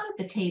you're not at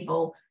the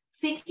table,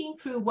 thinking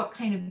through what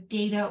kind of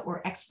data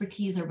or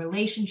expertise or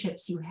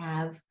relationships you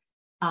have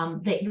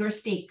that your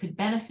state could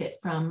benefit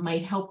from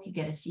might help you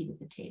get a seat at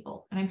the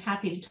table. And I'm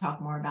happy to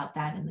talk more about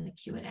that in the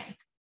Q&A.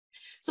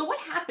 So what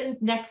happens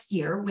next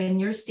year when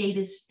your state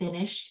is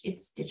finished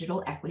its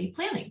digital equity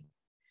planning?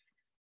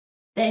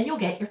 Then you'll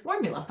get your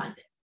formula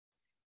funded.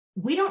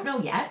 We don't know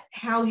yet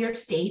how your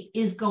state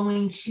is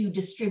going to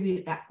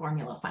distribute that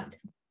formula funding.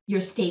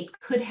 Your state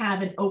could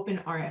have an open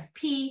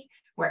RFP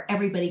where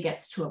everybody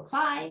gets to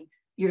apply.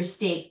 Your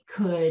state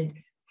could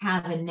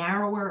have a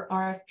narrower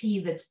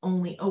RFP that's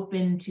only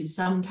open to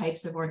some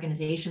types of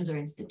organizations or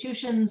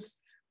institutions.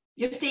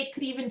 Your state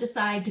could even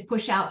decide to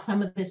push out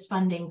some of this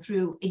funding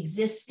through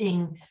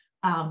existing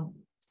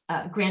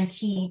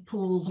grantee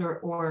pools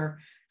or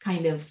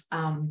kind of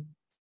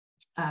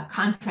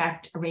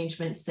contract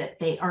arrangements that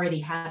they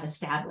already have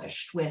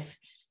established with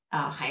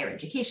higher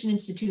education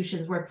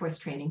institutions, workforce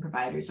training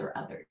providers, or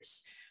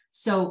others.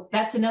 So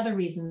that's another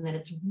reason that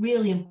it's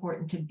really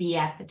important to be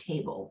at the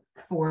table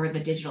for the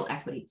digital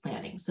equity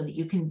planning so that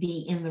you can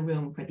be in the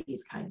room for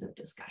these kinds of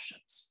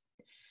discussions.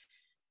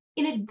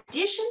 In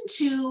addition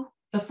to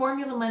the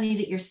formula money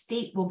that your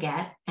state will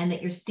get and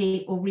that your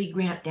state will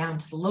re-grant down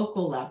to the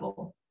local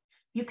level,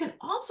 you can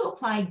also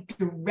apply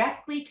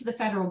directly to the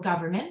federal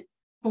government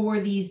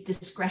for these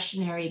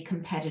discretionary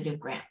competitive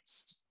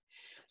grants.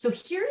 So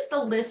here's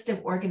the list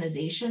of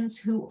organizations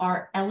who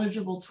are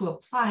eligible to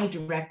apply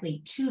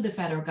directly to the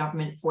federal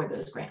government for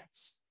those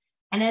grants.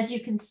 And as you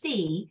can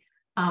see,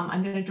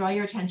 I'm going to draw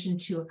your attention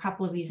to a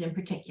couple of these in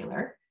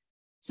particular.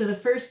 So the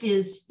first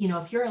is,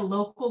 if you're a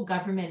local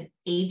government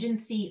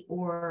agency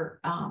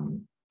or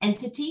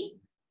entity,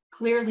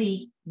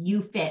 clearly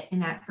you fit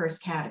in that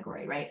first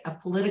category, right? A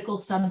political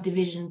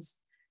subdivisions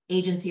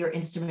agency or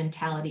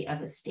instrumentality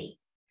of a state.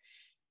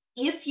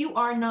 If you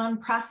are a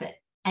nonprofit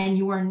and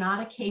you are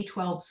not a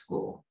K-12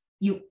 school,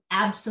 you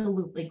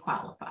absolutely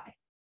qualify.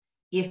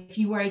 If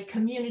you are a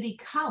community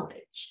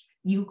college,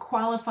 you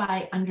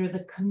qualify under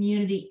the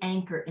community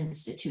anchor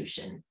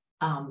institution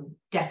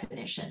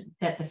definition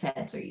that the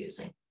feds are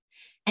using.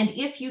 And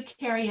if you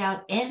carry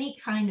out any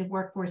kind of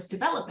workforce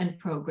development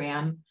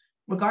program,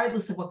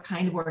 regardless of what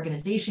kind of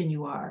organization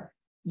you are,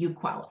 you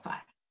qualify.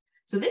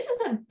 So this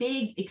is a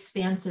big,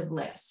 expansive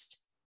list.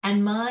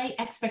 And my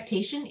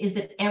expectation is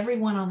that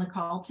everyone on the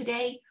call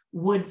today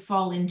would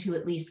fall into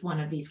at least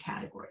one of these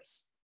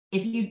categories.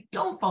 If you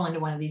don't fall into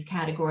one of these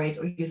categories,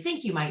 or you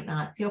think you might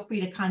not, feel free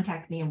to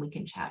contact me and we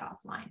can chat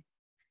offline.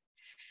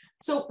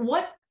 So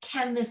what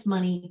can this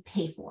money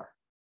pay for?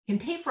 It can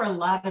pay for a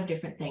lot of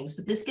different things,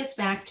 but this gets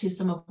back to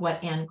some of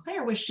what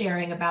Anne-Claire was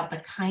sharing about the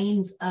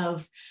kinds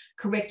of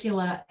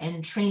curricula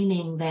and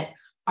training that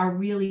are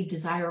really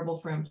desirable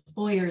for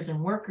employers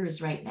and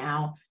workers right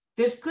now.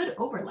 There's good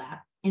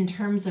overlap in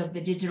terms of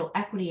the Digital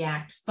Equity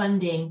Act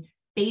funding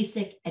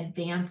basic,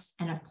 advanced,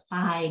 and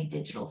applied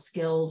digital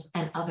skills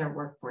and other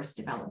workforce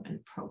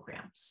development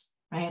programs,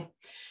 right?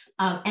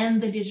 And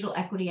the Digital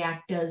Equity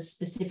Act does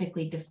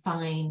specifically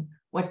define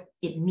what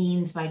it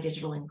means by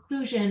digital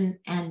inclusion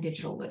and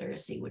digital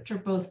literacy, which are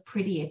both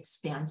pretty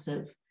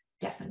expansive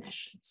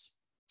definitions.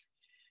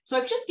 So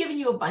I've just given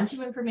you a bunch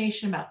of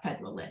information about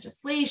federal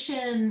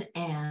legislation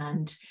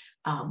and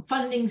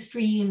funding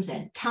streams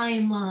and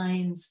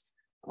timelines.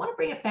 I want to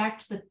bring it back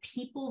to the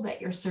people that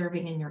you're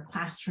serving in your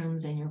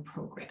classrooms and your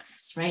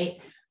programs, right?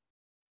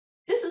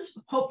 This is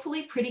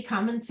hopefully pretty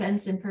common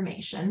sense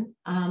information.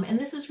 And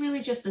this is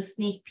really just a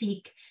sneak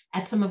peek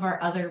at some of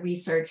our other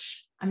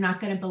research. I'm not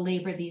going to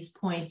belabor these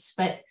points,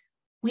 but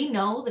we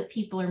know that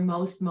people are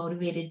most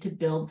motivated to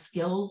build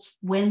skills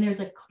when there's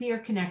a clear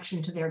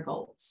connection to their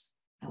goals.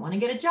 I want to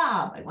get a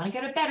job. I want to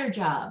get a better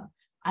job.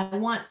 I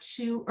want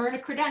to earn a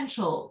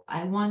credential.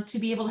 I want to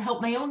be able to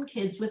help my own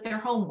kids with their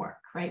homework,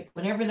 right?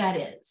 Whatever that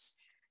is.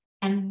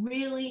 And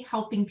really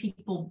helping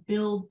people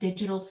build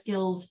digital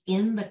skills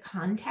in the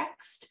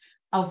context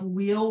of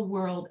real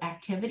world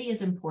activity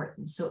is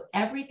important. So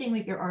everything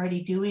that you're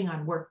already doing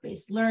on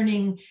work-based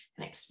learning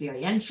and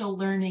experiential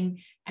learning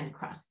and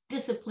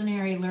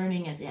cross-disciplinary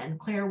learning, as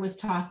Anne-Claire was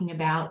talking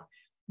about,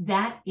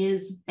 that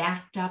is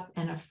backed up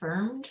and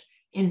affirmed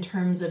in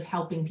terms of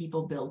helping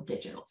people build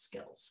digital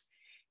skills.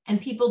 And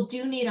people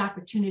do need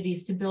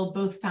opportunities to build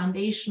both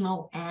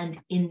foundational and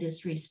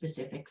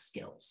industry-specific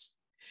skills.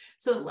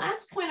 So the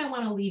last point I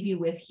want to leave you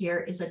with here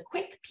is a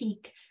quick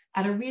peek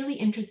at a really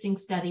interesting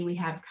study we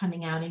have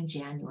coming out in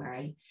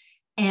January.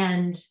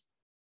 And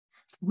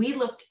we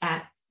looked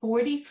at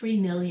 43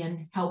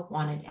 million help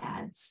wanted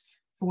ads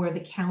for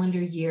the calendar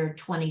year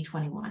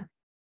 2021.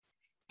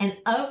 And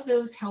of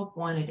those help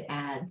wanted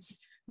ads,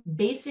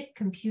 basic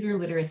computer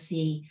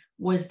literacy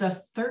was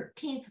the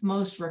 13th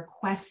most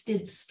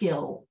requested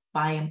skill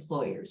by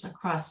employers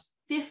across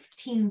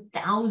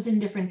 15,000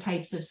 different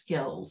types of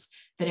skills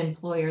that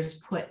employers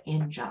put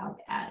in job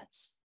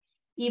ads.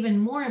 Even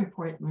more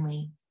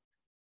importantly,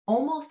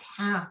 almost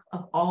half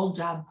of all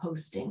job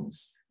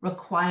postings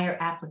require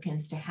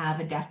applicants to have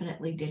a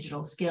definitely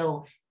digital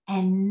skill,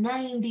 and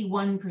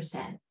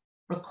 91%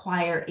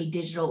 require a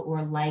digital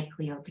or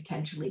likely or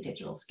potentially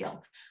digital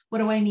skill. What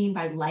do I mean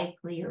by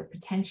likely or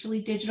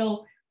potentially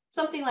digital?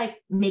 Something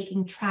like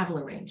making travel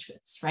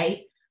arrangements,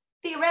 right?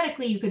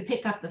 Theoretically, you could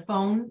pick up the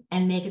phone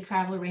and make a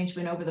travel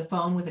arrangement over the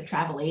phone with a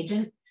travel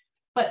agent.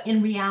 But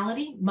in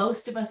reality,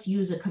 most of us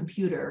use a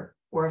computer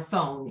or a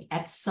phone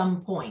at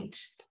some point,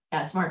 a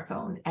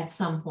smartphone at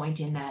some point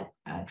in that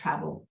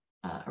travel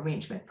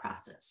arrangement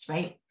process,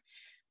 right?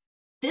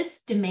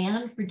 This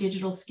demand for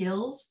digital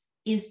skills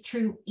is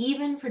true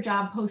even for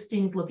job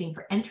postings looking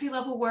for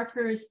entry-level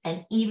workers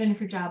and even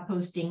for job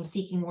postings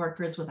seeking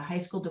workers with a high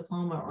school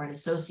diploma or an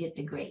associate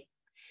degree.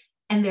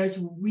 And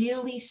there's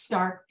really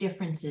stark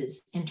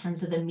differences in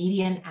terms of the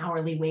median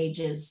hourly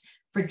wages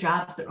for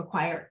jobs that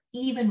require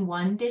even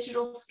one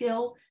digital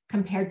skill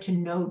compared to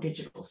no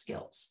digital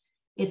skills.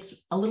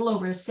 It's a little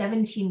over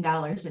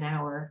 $17 an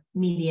hour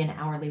median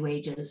hourly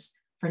wages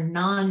for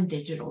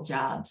non-digital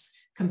jobs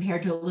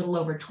compared to a little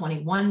over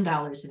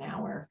 $21 an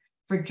hour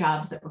for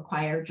jobs that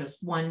require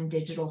just one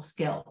digital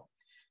skill.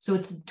 So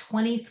it's a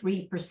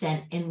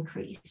 23%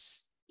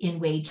 increase in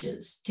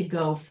wages to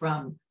go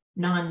from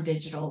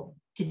non-digital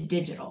to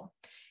digital.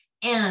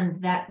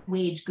 And that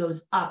wage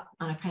goes up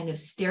on a kind of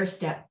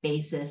stair-step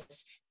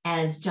basis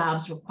as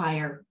jobs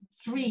require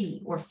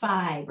 3 or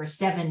 5 or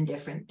 7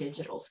 different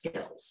digital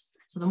skills.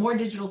 So the more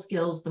digital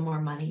skills, the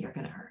more money you're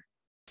going to earn.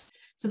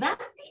 So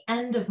that's the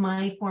end of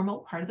my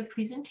formal part of the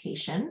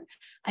presentation.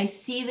 I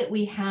see that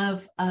we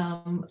have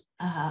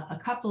a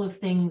couple of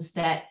things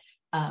that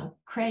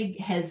Craig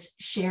has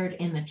shared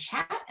in the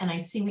chat, and I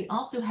see we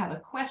also have a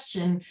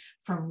question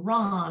from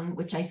Ron,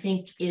 which I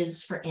think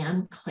is for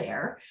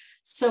Anne-Claire.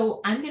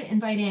 So I'm going to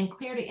invite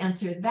Anne-Claire to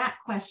answer that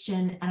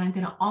question, and I'm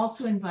going to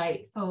also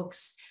invite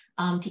folks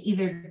to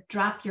either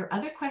drop your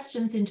other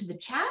questions into the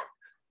chat,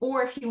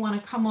 or if you want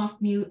to come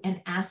off mute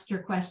and ask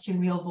your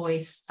question real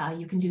voice,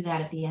 you can do that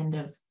at the end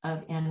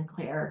of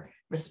Anne-Claire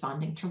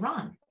responding to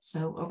Ron.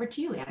 So over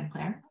to you,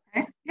 Anne-Claire.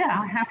 Okay. Yeah,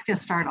 I'll have to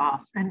start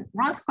off. And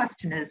Ron's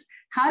question is,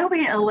 how do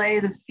we allay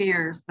the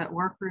fears that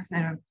workers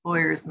and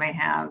employers may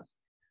have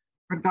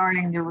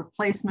regarding the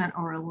replacement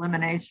or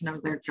elimination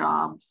of their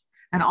jobs?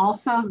 And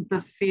also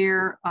the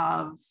fear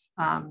of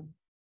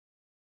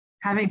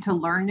having to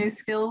learn new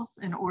skills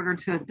in order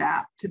to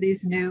adapt to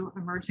these new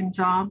emerging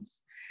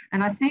jobs.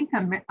 And I think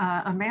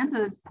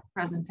Amanda's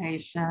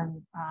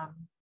presentation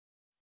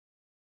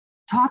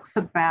talks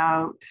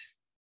about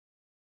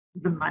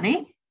the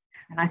money.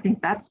 And I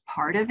think that's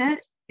part of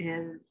it,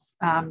 is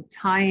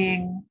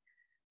tying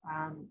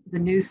the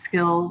new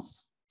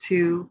skills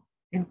to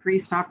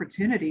increased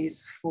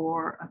opportunities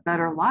for a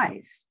better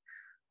life.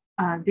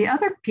 The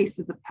other piece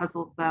of the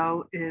puzzle,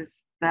 though,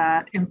 is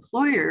that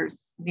employers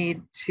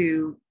need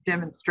to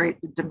demonstrate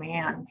the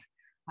demand,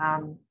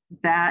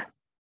 that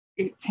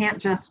it can't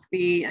just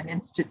be an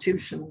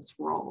institution's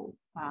role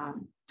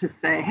to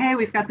say, hey,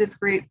 we've got this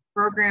great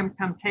program,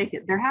 come take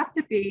it. There have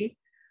to be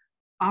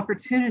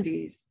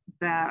opportunities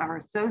that are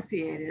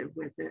associated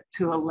with it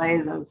to allay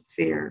those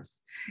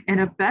fears. In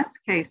a best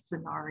case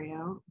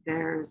scenario,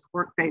 there's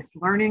work-based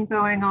learning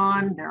going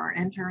on, there are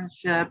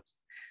internships,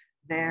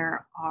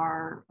 there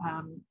are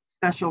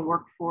special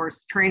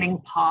workforce training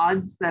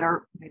pods that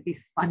are maybe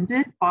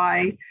funded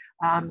by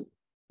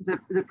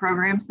the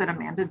programs that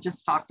Amanda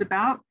just talked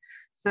about.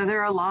 So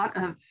there are a lot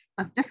of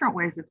different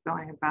ways of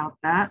going about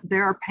that.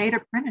 There are paid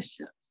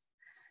apprenticeships.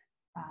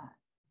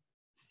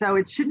 So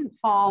it shouldn't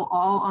fall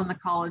all on the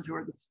college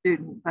or the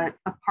student, but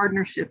a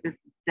partnership is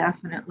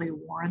definitely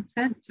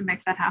warranted to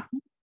make that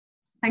happen.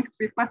 Thanks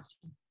for your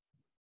question.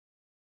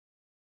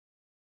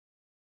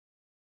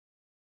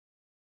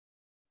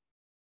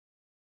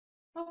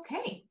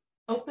 Okay,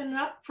 open it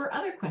up for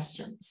other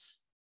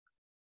questions.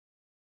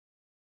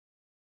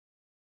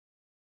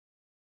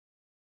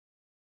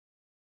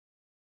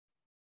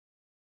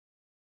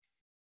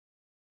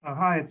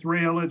 Hi, it's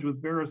Ray Elledge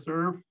with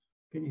VeraServe.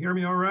 Can you hear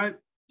me all right?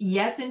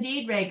 Yes,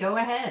 indeed, Ray, go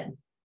ahead.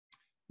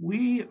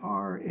 We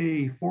are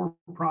a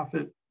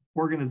for-profit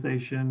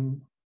organization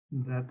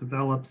that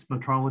develops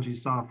metrology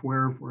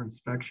software for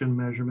inspection,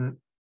 measurement,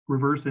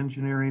 reverse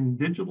engineering,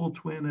 digital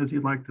twin, as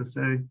you'd like to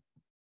say.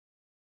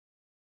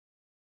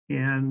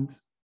 And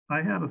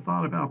I had a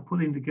thought about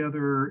putting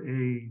together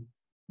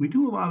we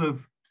do a lot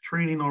of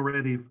training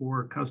already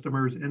for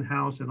customers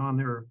in-house and on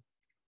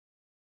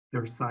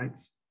their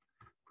sites,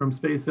 from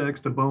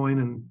SpaceX to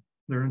Boeing and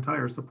their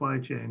entire supply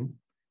chain.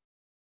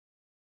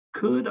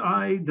 Could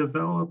I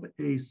develop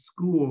a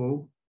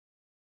school,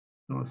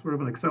 sort of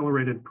an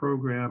accelerated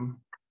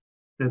program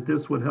that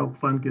this would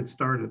help fund get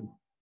started.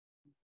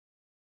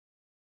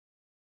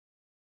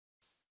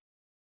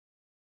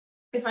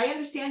 If I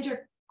understand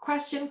your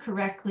question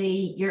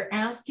correctly, you're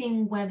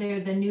asking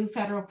whether the new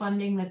federal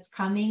funding that's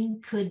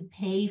coming could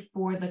pay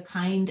for the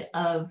kind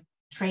of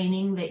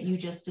training that you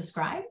just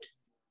described?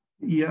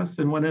 Yes,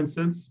 in one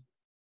instance.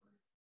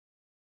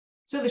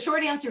 So the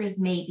short answer is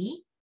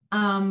maybe.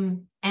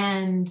 And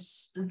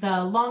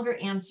the longer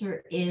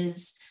answer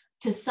is,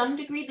 to some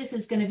degree, this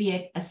is going to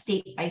be a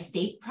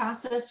state-by-state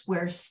process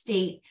where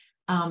state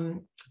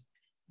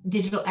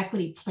digital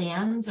equity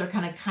plans are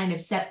kind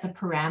of set the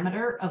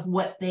parameter of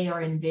what they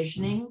are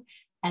envisioning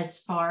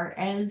as far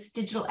as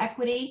digital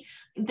equity.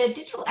 The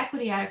Digital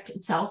Equity Act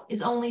itself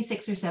is only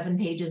 6 or 7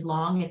 pages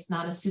long. It's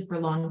not a super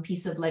long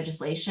piece of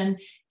legislation.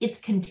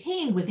 It's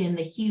contained within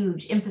the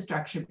huge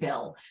infrastructure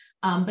bill.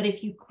 But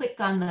if you click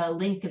on the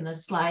link in the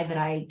slide that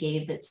I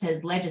gave that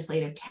says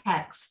legislative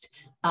text,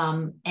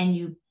 and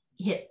you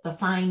hit the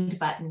find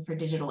button for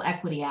Digital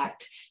Equity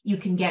Act, you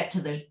can get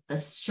to the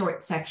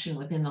short section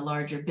within the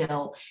larger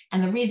bill.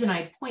 And the reason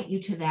I point you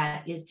to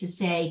that is to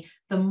say,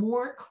 the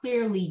more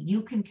clearly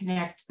you can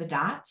connect the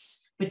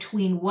dots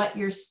between what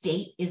your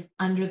state is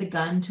under the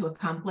gun to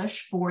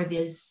accomplish for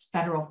this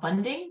federal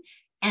funding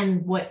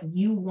and what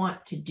you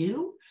want to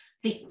do,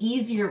 the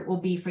easier it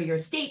will be for your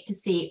state to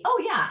see,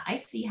 oh yeah, I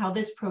see how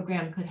this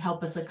program could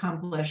help us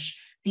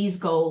accomplish these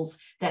goals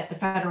that the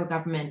federal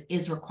government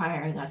is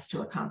requiring us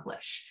to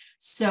accomplish.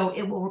 So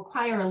it will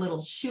require a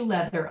little shoe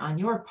leather on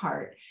your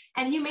part.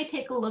 And you may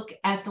take a look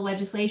at the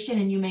legislation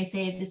and you may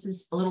say, this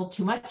is a little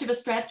too much of a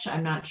stretch.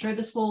 I'm not sure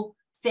this will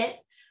fit.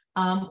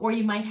 Or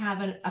you might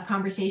have a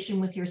conversation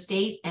with your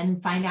state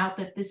and find out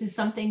that this is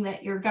something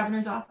that your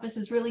governor's office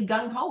is really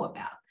gung-ho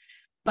about.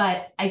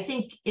 But I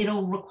think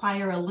it'll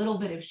require a little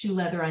bit of shoe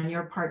leather on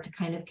your part to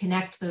kind of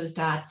connect those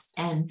dots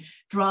and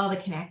draw the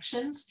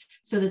connections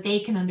so that they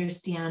can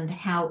understand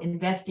how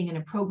investing in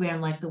a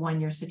program like the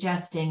one you're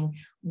suggesting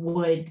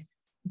would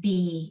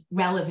be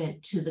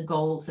relevant to the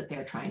goals that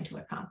they're trying to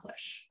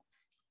accomplish.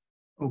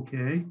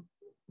 Okay.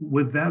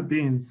 With that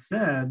being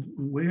said,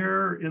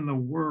 where in the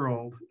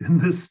world in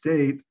this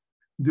state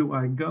do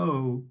I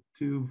go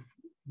to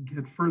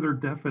get further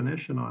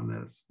definition on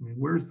this? I mean,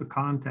 where's the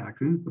contact?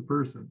 Who's the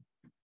person?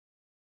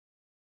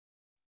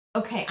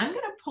 Okay, I'm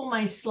going to pull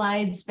my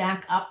slides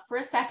back up for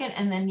a second,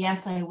 and then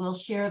yes, I will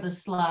share the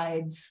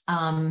slides.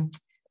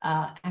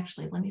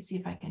 Actually, let me see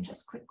if I can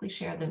just quickly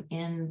share them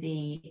in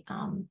the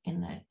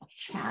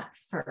chat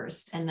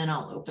first, and then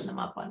I'll open them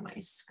up on my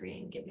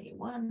screen. Give me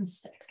 1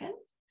 second.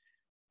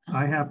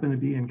 I happen to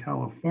be in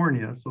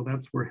California, so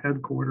that's where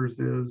headquarters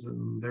is,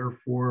 and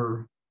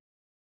therefore,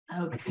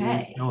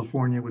 okay,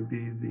 California would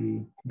be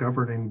the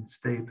governing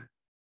state.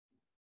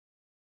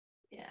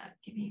 Yeah,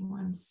 give me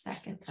 1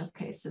 second.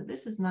 Okay, so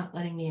this is not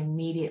letting me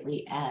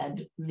immediately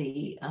add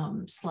the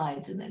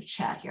slides in the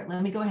chat here.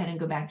 Let me go ahead and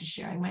go back to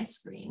sharing my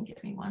screen.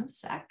 Give me 1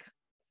 sec.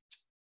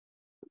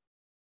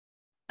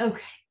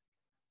 Okay.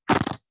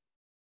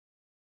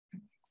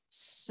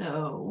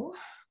 So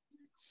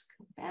let's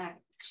go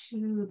back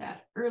to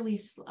that early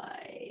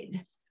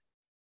slide.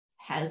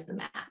 Has the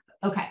map.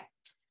 Okay.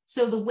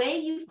 So the way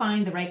you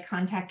find the right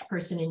contact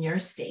person in your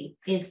state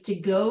is to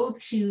go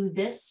to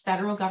this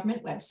federal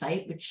government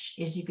website, which,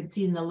 as you can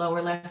see in the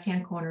lower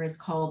left-hand corner, is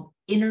called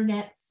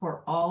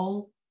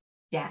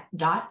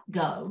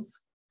internetforall.gov.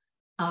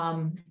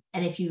 And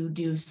if you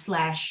do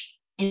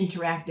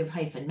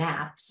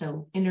 /interactive-map,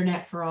 so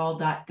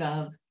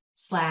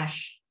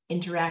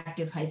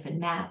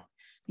internetforall.gov/interactive-map,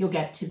 you'll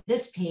get to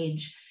this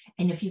page.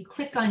 And if you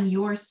click on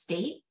your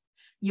state,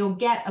 you'll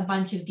get a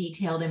bunch of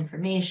detailed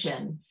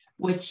information,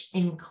 which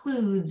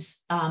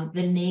includes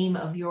the name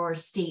of your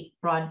state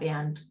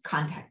broadband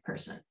contact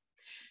person.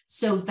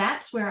 So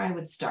that's where I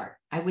would start.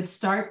 I would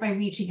start by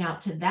reaching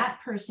out to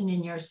that person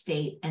in your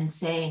state and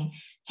saying,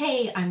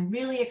 hey, I'm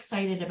really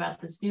excited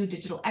about this new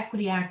Digital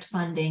Equity Act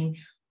funding.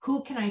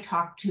 Who can I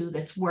talk to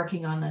that's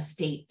working on the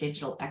state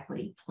digital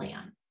equity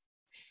plan?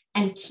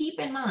 And keep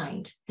in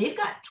mind, they've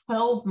got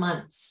 12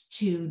 months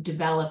to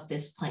develop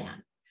this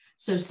plan.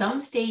 So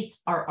some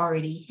states are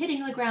already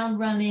hitting the ground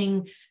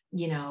running,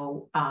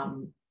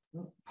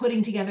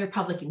 putting together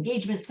public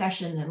engagement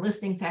sessions and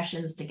listening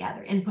sessions to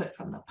gather input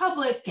from the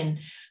public and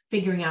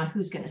figuring out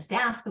who's going to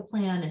staff the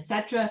plan, et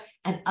cetera.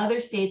 And other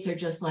states are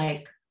just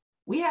like,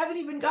 we haven't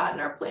even gotten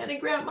our planning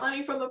grant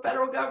money from the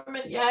federal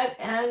government yet,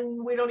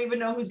 and we don't even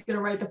know who's going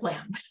to write the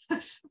plan.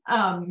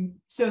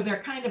 So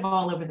they're kind of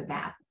all over the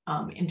map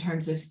in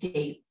terms of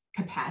state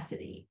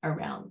capacity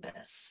around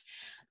this.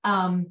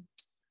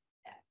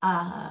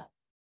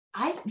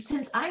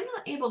 Since I'm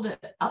not able to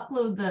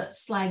upload the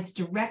slides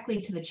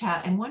directly to the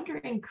chat, I'm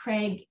wondering,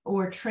 Craig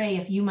or Trey,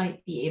 if you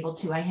might be able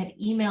to. I had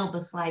emailed the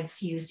slides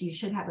to you, so you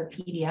should have a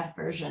PDF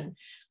version.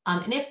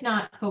 And if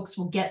not, folks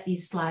will get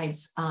these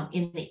slides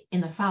in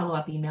the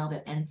follow-up email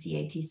that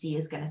NCATC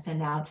is going to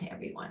send out to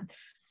everyone.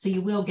 So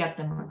you will get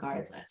them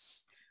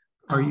regardless.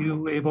 Are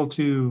you able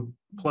to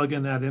plug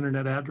in that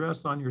internet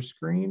address on your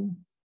screen?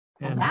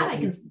 And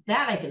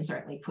that I can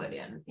certainly put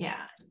in.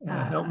 Yeah.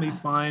 Help me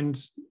find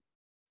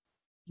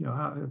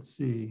let's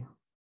see.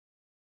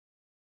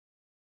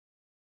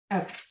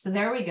 Okay, so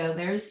there we go.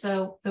 There's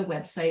the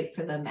website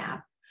for the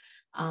map.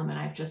 And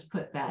I've just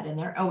put that in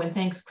there. Oh, and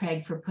thanks,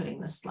 Craig, for putting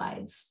the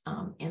slides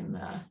in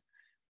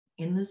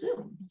the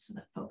Zoom so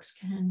that folks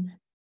can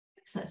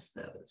access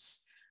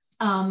those.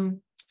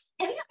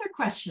 Any other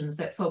questions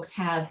that folks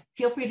have?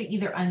 Feel free to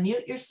either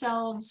unmute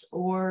yourselves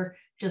or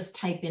just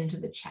type into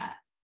the chat.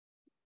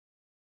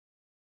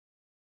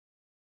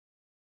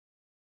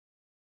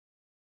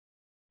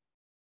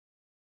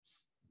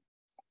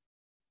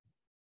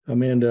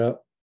 Amanda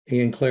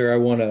and Claire, I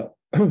want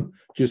to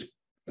just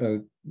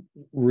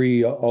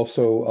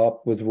also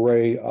up with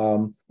Ray.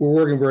 We're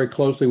working very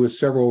closely with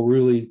several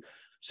really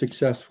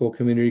successful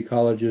community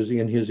colleges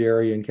in his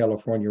area in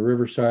California.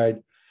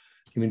 Riverside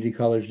Community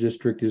College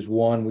District is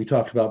one we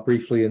talked about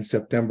briefly in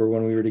September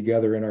when we were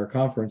together in our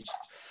conference.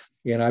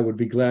 And I would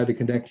be glad to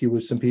connect you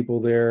with some people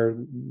there,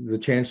 the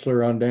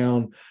chancellor on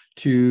down,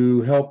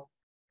 to help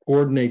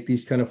coordinate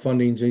these kind of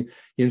fundings. And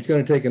it's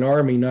going to take an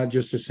army, not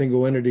just a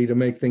single entity, to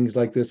make things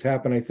like this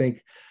happen, I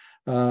think,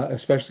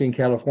 especially in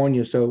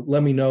California. So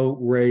let me know,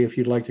 Ray, if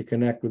you'd like to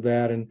connect with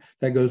that. And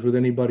that goes with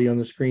anybody on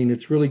the screen.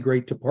 It's really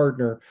great to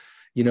partner,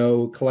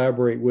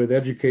 collaborate with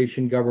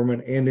education,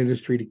 government, and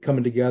industry to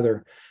coming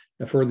together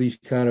for these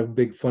kind of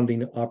big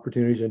funding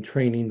opportunities and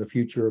training the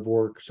future of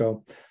work.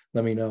 So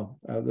let me know.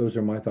 Those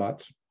are my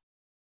thoughts.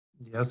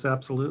 Yes,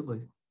 absolutely.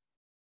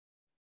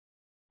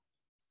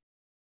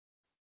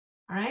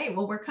 All right,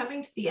 well, we're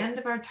coming to the end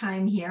of our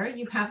time here.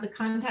 You have the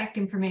contact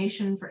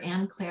information for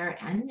Anne, Claire,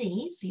 and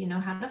me, so you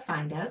know how to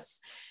find us.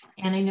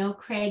 And I know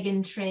Craig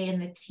and Trey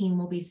and the team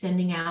will be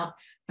sending out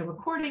the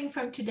recording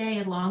from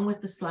today along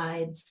with the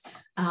slides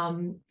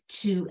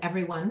to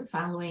everyone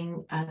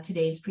following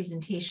today's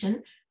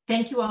presentation.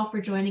 Thank you all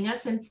for joining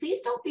us, and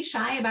please don't be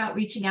shy about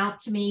reaching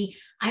out to me.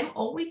 I'm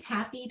always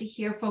happy to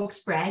hear folks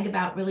brag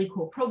about really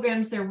cool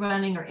programs they're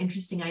running or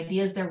interesting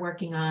ideas they're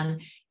working on.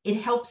 It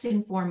helps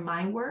inform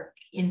my work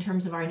in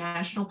terms of our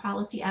national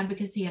policy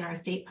advocacy and our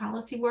state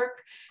policy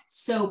work.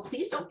 So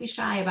please don't be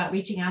shy about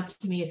reaching out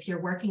to me if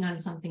you're working on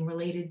something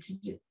related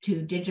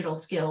to digital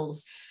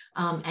skills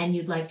and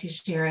you'd like to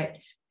share it,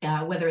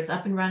 whether it's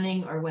up and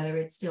running or whether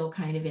it's still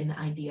kind of in the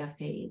idea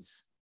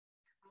phase.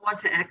 I want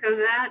to echo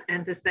that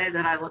and to say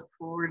that I look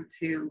forward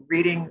to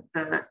reading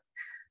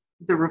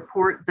the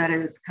report that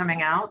is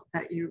coming out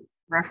that you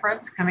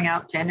referenced, coming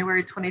out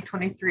January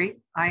 2023.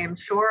 I am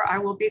sure I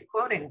will be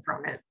quoting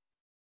from it.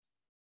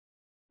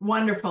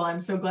 Wonderful. I'm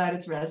so glad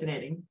it's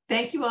resonating.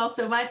 Thank you all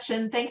so much.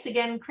 And thanks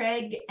again,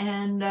 Craig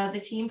and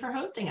the team for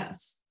hosting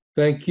us.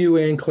 Thank you,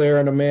 Anne, Claire,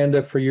 and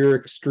Amanda, for your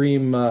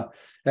extreme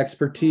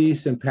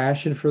expertise and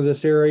passion for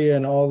this area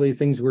and all the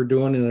things we're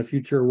doing in the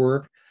future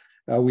work.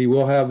 We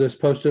will have this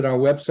posted on our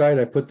website.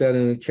 I put that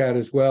in the chat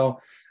as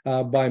well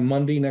by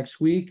Monday next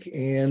week,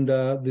 and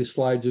the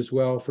slides as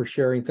well for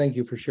sharing. Thank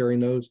you for sharing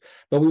those.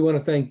 But we want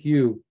to thank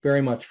you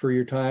very much for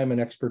your time and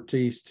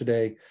expertise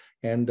today,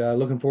 and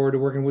looking forward to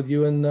working with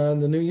you in the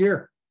new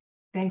year.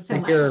 Thanks so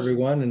much. Take care,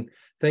 everyone, and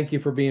thank you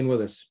for being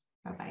with us.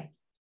 Bye-bye.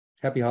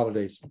 Happy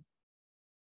holidays.